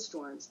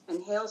 rainstorms,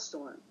 and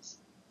hailstorms.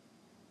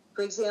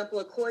 For example,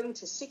 according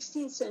to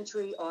 16th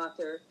century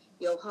author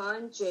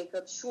Johann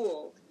Jacob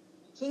Schuld,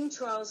 King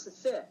Charles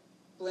V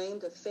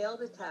blamed a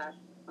failed attack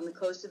on the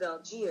coast of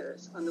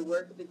Algiers on the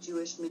work of a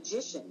Jewish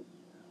magician,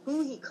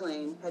 who he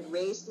claimed had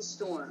raised a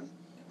storm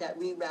that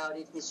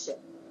rerouted his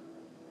ship.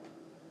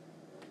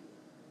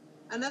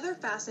 Another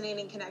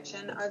fascinating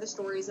connection are the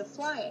stories of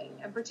flying,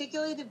 and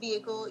particularly the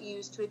vehicle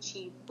used to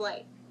achieve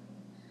flight.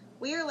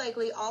 We are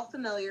likely all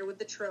familiar with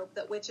the trope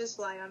that witches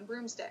fly on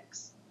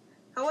broomsticks.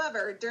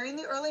 However, during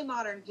the early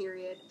modern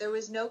period, there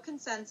was no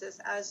consensus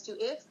as to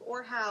if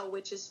or how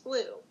witches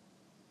flew.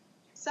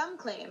 Some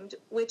claimed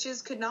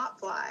witches could not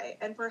fly,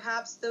 and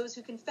perhaps those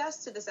who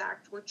confessed to this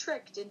act were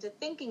tricked into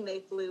thinking they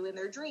flew in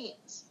their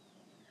dreams.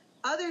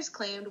 Others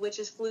claimed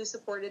witches flew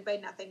supported by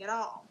nothing at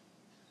all.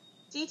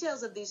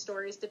 Details of these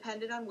stories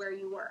depended on where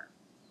you were.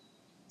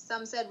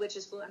 Some said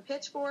witches flew on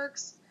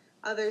pitchforks,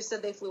 others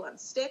said they flew on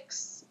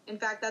sticks. In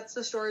fact, that's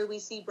the story we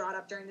see brought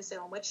up during the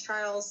Salem witch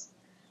trials.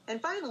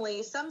 And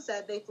finally, some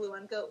said they flew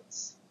on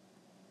goats.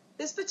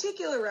 This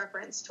particular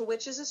reference to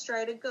witches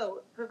astride a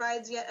goat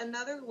provides yet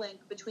another link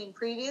between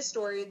previous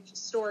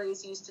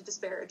stories used to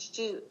disparage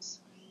Jews.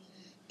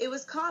 It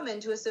was common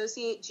to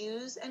associate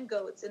Jews and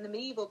goats in the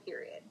medieval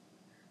period.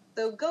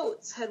 Though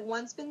goats had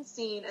once been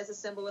seen as a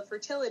symbol of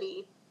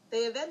fertility,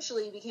 they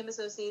eventually became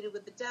associated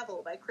with the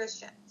devil by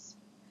Christians.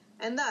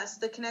 And thus,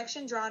 the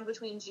connection drawn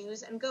between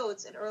Jews and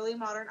goats in early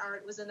modern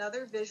art was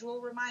another visual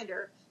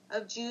reminder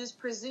of Jews'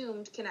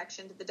 presumed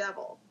connection to the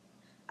devil.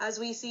 As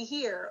we see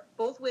here,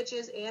 both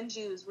witches and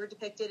Jews were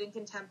depicted in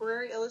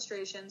contemporary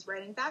illustrations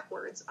riding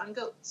backwards on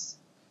goats.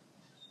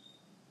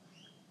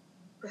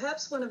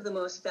 Perhaps one of the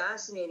most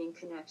fascinating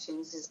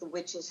connections is the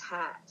witch's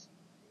hat.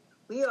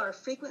 We are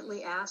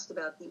frequently asked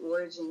about the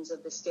origins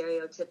of the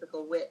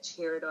stereotypical witch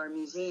here at our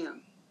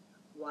museum.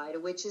 Why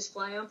do witches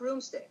fly on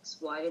broomsticks?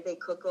 Why do they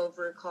cook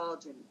over a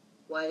cauldron?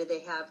 Why do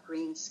they have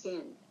green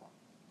skin?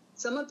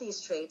 Some of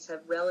these traits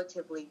have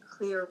relatively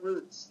clear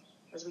roots,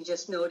 as we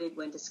just noted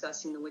when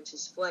discussing the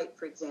witch's flight,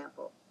 for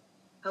example.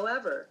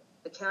 However,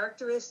 a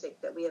characteristic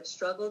that we have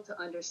struggled to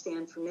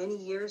understand for many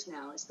years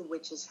now is the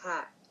witch's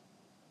hat.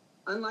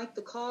 Unlike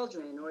the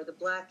cauldron or the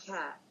black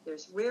cat,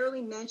 there's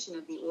rarely mention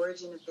of the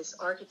origin of this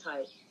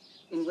archetype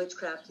in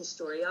witchcraft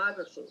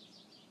historiography.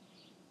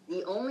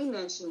 The only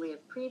mention we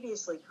have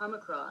previously come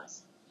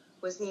across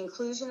was the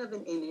inclusion of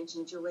an image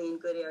in Julian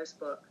Goodair's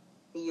book,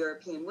 The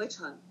European Witch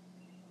Hunt,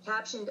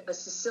 captioned "A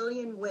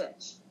Sicilian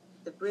Witch."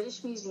 The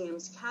British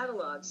Museum's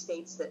catalog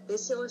states that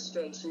this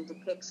illustration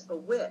depicts a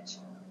witch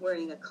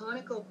wearing a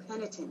conical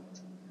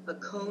penitent, a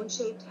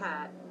cone-shaped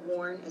hat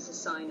worn as a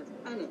sign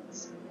of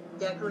penance,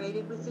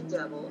 decorated with the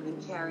devil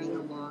and carrying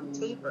a long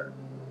taper.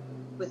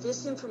 With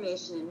this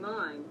information in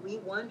mind, we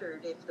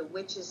wondered if the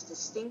witch's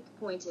distinct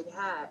pointed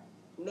hat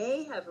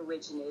may have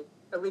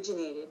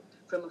originated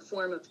from a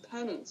form of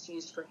penance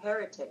used for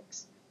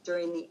heretics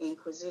during the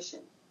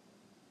Inquisition.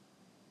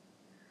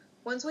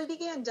 Once we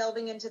began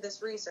delving into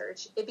this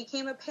research, it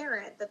became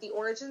apparent that the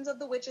origins of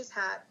the witch's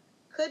hat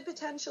could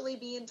potentially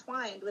be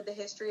entwined with the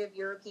history of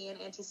European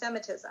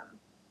anti-Semitism.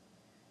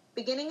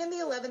 Beginning in the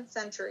 11th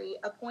century,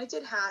 a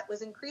pointed hat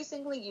was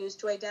increasingly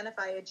used to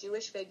identify a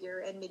Jewish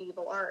figure in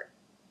medieval art.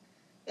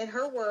 In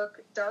her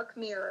work, Dark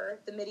Mirror,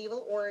 The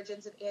Medieval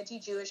Origins of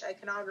Anti-Jewish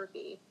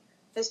Iconography,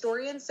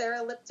 historian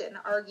Sarah Lipton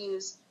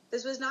argues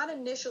this was not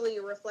initially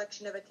a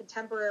reflection of a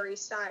contemporary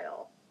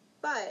style,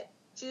 but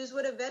Jews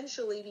would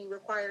eventually be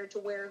required to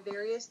wear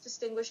various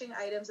distinguishing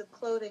items of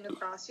clothing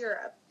across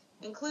Europe,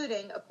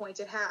 including a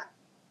pointed hat.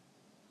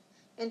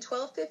 In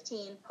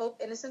 1215, Pope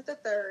Innocent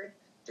III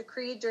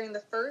decreed during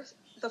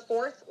the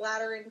Fourth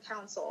Lateran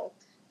Council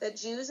that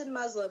Jews and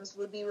Muslims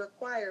would be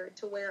required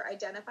to wear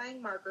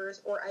identifying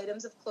markers or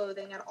items of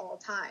clothing at all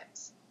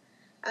times.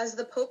 As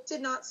the Pope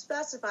did not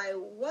specify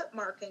what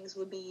markings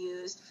would be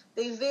used,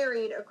 they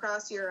varied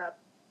across Europe,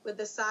 with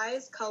the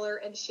size, color,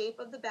 and shape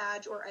of the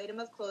badge or item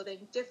of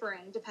clothing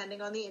differing depending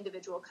on the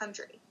individual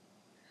country.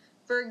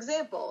 For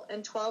example, in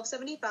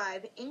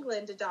 1275,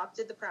 England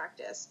adopted the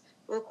practice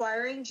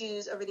requiring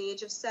Jews over the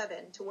age of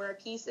 7 to wear a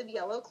piece of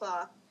yellow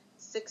cloth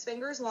 6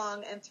 fingers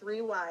long and 3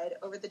 wide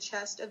over the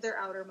chest of their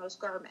outermost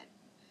garment.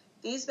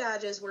 These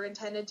badges were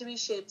intended to be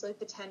shaped like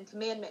the 10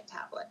 Commandment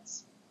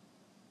tablets.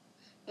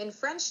 In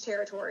French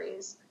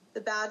territories,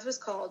 the badge was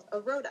called a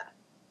rota.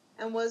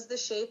 and was the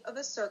shape of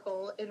a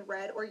circle in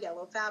red or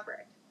yellow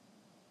fabric.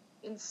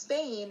 In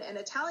Spain and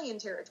Italian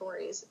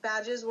territories,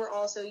 badges were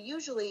also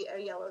usually a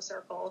yellow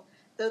circle,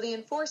 though the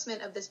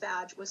enforcement of this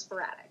badge was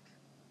sporadic.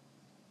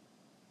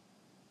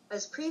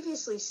 As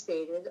previously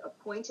stated, a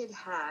pointed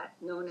hat,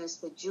 known as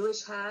the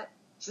Jewish hat,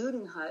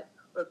 Judenhut,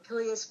 or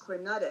Pileus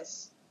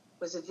cornutus,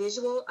 was a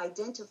visual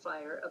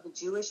identifier of a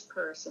Jewish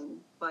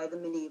person by the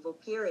medieval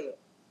period.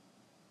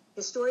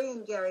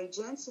 Historian Gary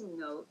Jensen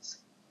notes,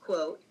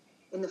 quote,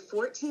 "In the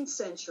 14th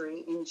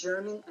century, in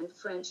German and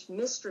French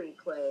mystery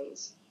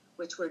plays,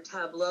 which were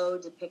tableaux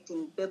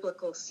depicting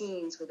biblical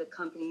scenes with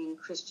accompanying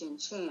Christian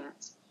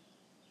chants,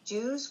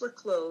 Jews were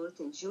clothed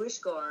in Jewish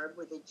garb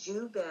with a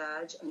Jew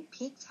badge and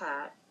peaked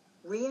hat,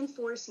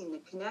 reinforcing the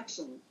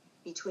connection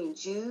between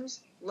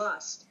Jews,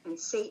 lust, and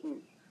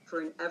Satan for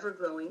an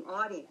ever-growing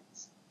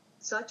audience.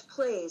 Such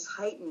plays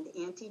heightened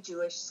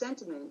anti-Jewish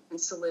sentiment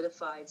and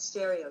solidified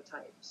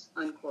stereotypes,"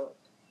 unquote.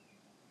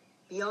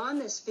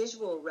 Beyond this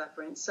visual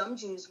reference, some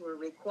Jews were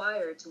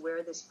required to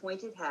wear this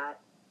pointed hat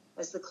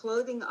as the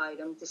clothing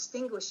item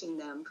distinguishing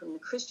them from the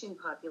Christian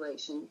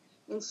population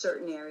in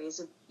certain areas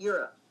of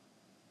Europe.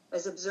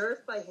 As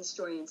observed by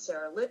historian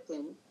Sarah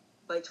Lipton,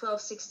 by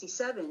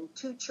 1267,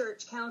 2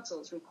 church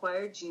councils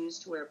required Jews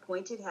to wear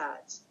pointed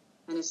hats,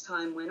 and as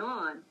time went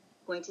on,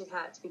 pointed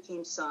hats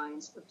became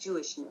signs of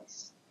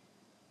Jewishness.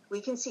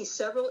 We can see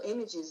several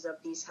images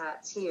of these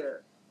hats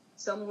here.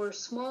 Some were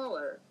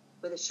smaller,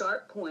 with a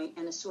sharp point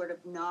and a sort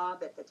of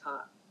knob at the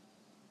top.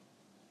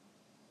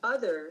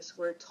 Others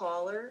were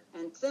taller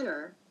and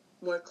thinner,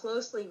 more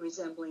closely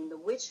resembling the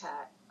witch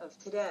hat of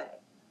today.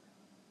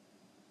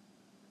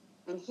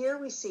 And here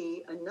we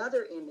see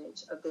another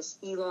image of this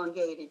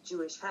elongated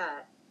Jewish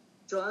hat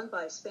drawn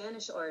by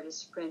Spanish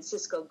artist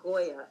Francisco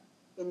Goya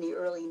in the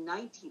early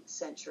 19th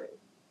century.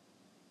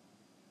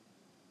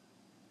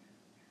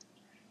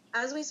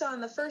 As we saw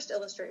in the first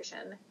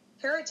illustration,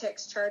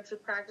 heretics charged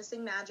with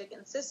practicing magic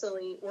in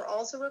Sicily were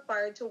also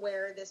required to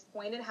wear this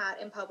pointed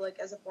hat in public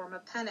as a form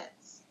of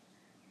penance.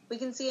 We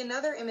can see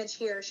another image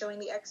here showing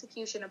the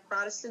execution of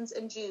Protestants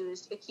and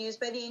Jews accused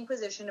by the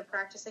Inquisition of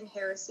practicing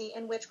heresy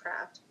and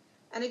witchcraft,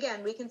 and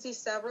again we can see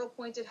several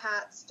pointed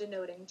hats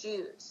denoting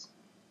Jews.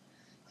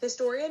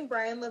 Historian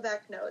Brian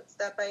Levesque notes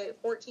that by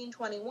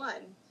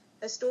 1421,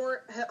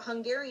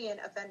 Hungarian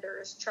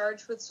offenders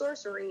charged with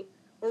sorcery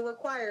were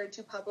required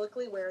to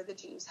publicly wear the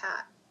Jew's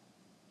hat.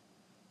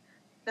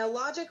 Now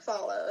logic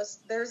follows.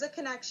 There's a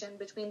connection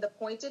between the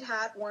pointed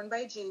hat worn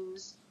by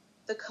Jews,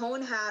 the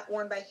cone hat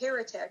worn by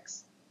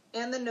heretics,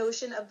 and the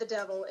notion of the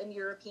devil in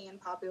European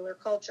popular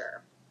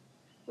culture.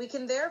 We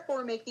can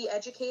therefore make the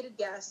educated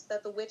guess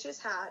that the witch's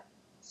hat,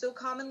 so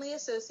commonly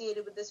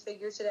associated with this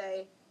figure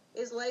today,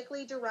 is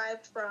likely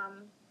derived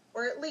from,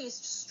 or at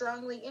least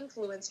strongly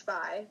influenced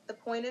by, the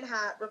pointed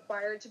hat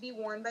required to be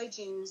worn by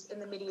Jews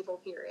in the medieval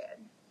period.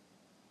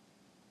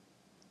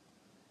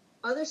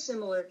 Other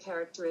similar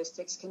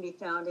characteristics can be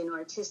found in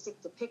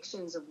artistic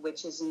depictions of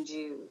witches and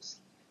Jews.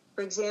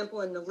 For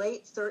example, in the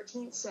late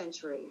 13th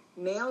century,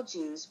 male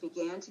Jews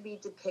began to be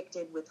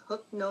depicted with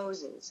hooked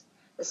noses,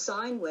 a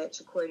sign which,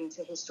 according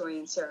to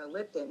historian Sarah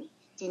Lipton,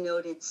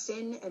 denoted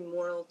sin and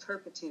moral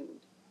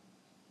turpitude.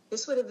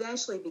 This would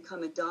eventually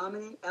become a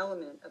dominant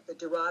element of the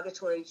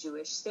derogatory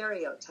Jewish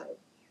stereotype.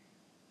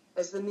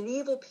 As the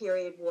medieval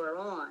period wore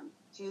on,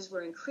 Jews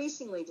were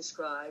increasingly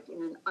described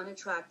in an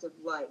unattractive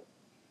light.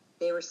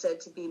 They were said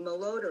to be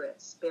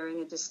malodorous, bearing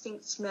a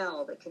distinct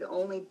smell that could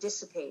only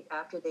dissipate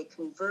after they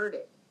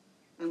converted,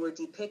 and were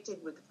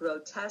depicted with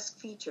grotesque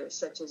features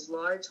such as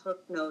large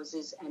hooked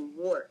noses and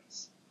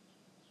warts.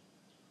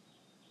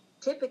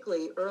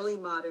 Typically, early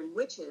modern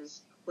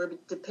witches were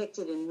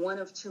depicted in one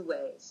of 2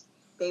 ways.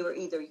 They were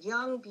either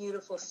young,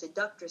 beautiful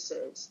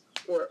seductresses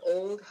or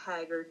old,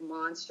 haggard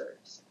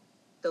monsters.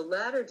 The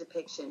latter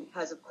depiction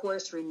has, of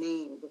course,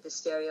 remained with the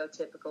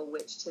stereotypical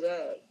witch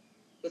today.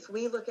 If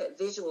we look at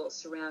visuals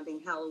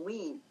surrounding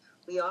Halloween,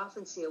 we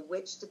often see a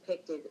witch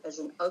depicted as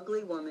an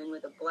ugly woman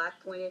with a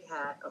black pointed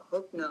hat, a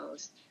hooked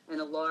nose,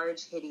 and a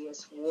large,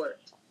 hideous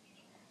wart.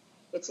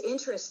 It's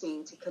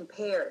interesting to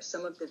compare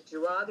some of the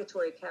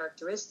derogatory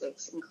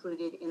characteristics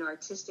included in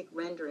artistic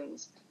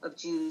renderings of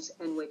Jews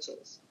and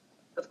witches.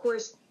 Of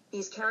course,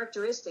 these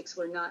characteristics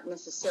were not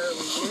necessarily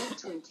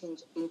meant to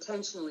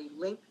intentionally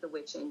link the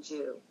witch and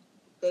Jew.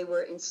 They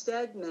were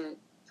instead meant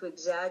to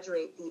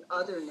exaggerate the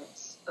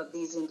otherness of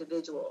these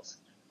individuals,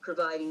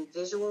 providing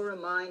visual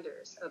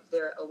reminders of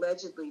their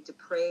allegedly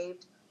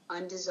depraved,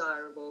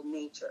 undesirable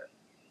nature.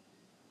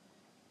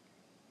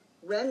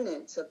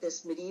 Remnants of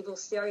this medieval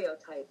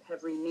stereotype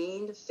have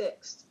remained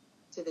affixed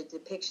to the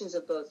depictions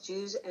of both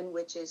Jews and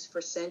witches for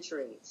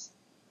centuries.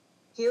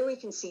 Here we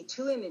can see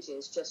 2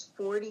 images just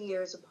 40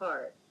 years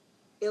apart,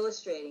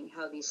 illustrating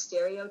how these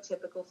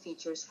stereotypical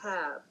features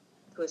have,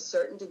 to a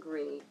certain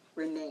degree,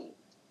 remained.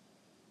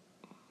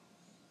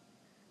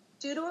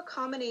 Due to a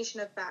combination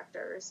of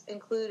factors,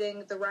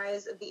 including the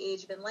rise of the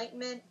Age of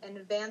Enlightenment and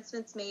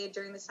advancements made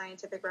during the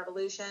Scientific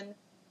Revolution,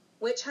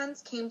 witch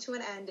hunts came to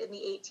an end in the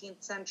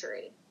 18th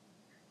century.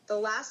 The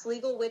last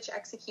legal witch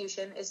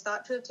execution is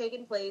thought to have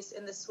taken place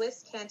in the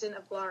Swiss canton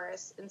of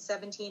Glarus in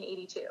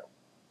 1782.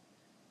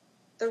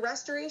 The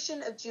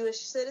restoration of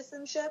Jewish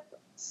citizenship,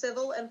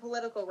 civil and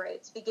political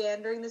rights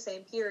began during the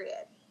same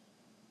period.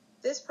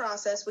 This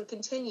process would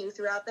continue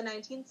throughout the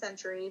 19th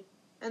century,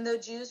 and though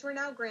Jews were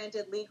now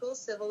granted legal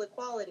civil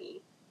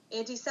equality,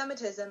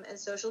 anti-Semitism and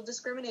social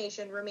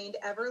discrimination remained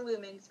ever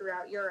looming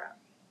throughout Europe.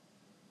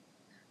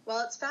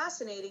 While it's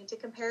fascinating to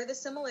compare the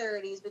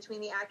similarities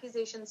between the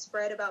accusations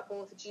spread about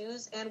both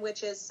Jews and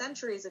witches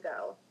centuries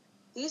ago,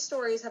 these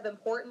stories have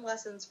important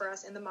lessons for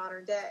us in the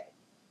modern day.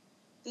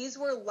 These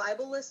were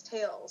libelous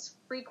tales,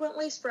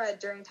 frequently spread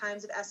during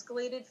times of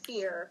escalated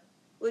fear,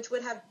 which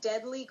would have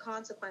deadly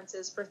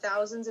consequences for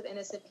thousands of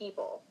innocent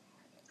people,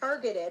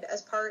 targeted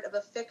as part of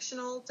a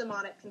fictional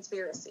demonic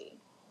conspiracy.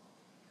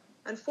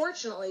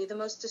 Unfortunately, the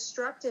most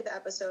destructive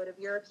episode of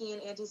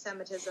European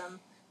anti-Semitism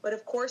would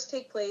of course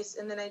take place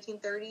in the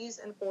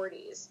 1930s and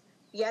 40s,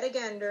 yet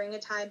again during a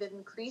time of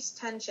increased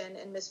tension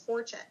and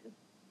misfortune.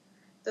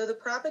 Though the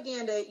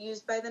propaganda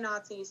used by the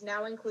Nazis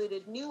now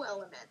included new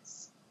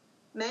elements,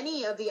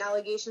 many of the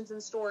allegations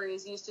and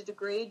stories used to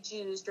degrade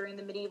Jews during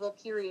the medieval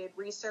period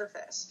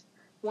resurfaced,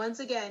 once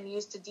again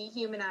used to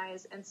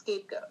dehumanize and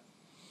scapegoat.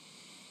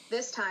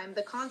 This time,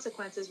 the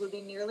consequences would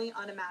be nearly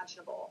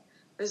unimaginable,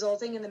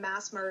 resulting in the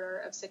mass murder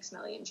of 6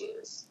 million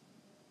Jews.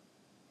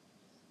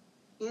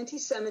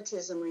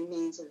 Anti-Semitism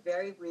remains a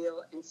very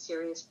real and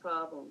serious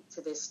problem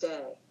to this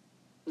day.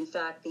 In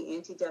fact, the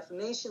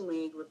Anti-Defamation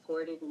League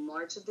reported in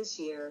March of this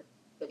year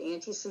that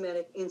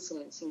anti-Semitic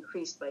incidents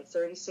increased by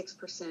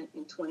 36%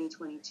 in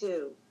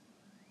 2022,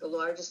 the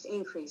largest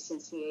increase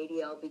since the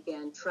ADL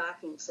began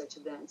tracking such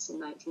events in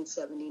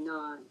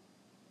 1979.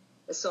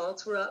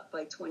 Assaults were up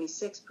by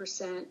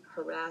 26%,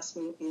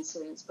 harassment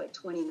incidents by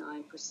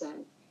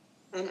 29%,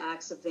 and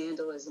acts of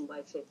vandalism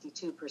by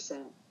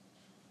 52%.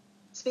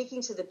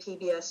 Speaking to the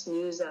PBS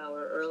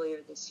NewsHour earlier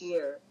this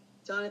year,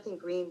 Jonathan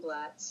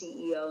Greenblatt,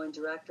 CEO and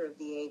director of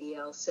the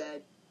ADL,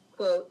 said,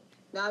 quote,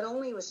 "Not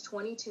only was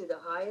 22 the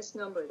highest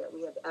number that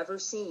we have ever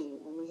seen,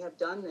 and we have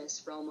done this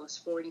for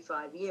almost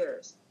 45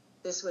 years,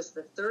 this was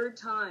the third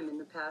time in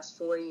the past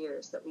 4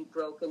 years that we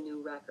broke a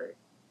new record,"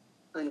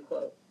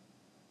 unquote.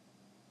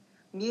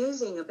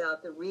 Musing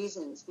about the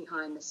reasons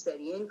behind the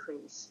steady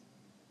increase,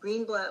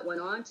 Greenblatt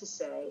went on to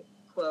say,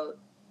 quote,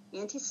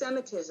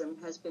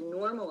 "Anti-Semitism has been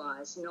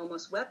normalized and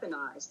almost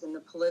weaponized in the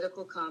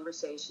political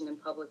conversation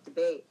and public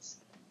debates.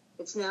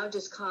 It's now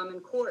just common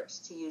course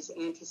to use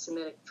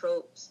anti-Semitic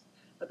tropes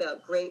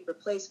about great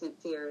replacement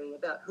theory,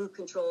 about who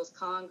controls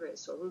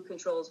Congress or who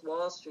controls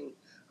Wall Street,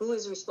 who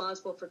is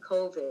responsible for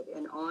COVID,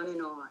 and on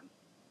and on.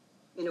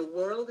 In a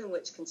world in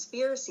which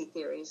conspiracy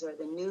theories are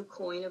the new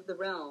coin of the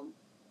realm,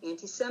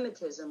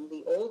 anti-Semitism,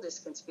 the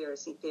oldest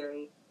conspiracy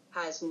theory,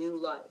 has new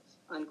life,"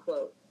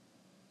 unquote.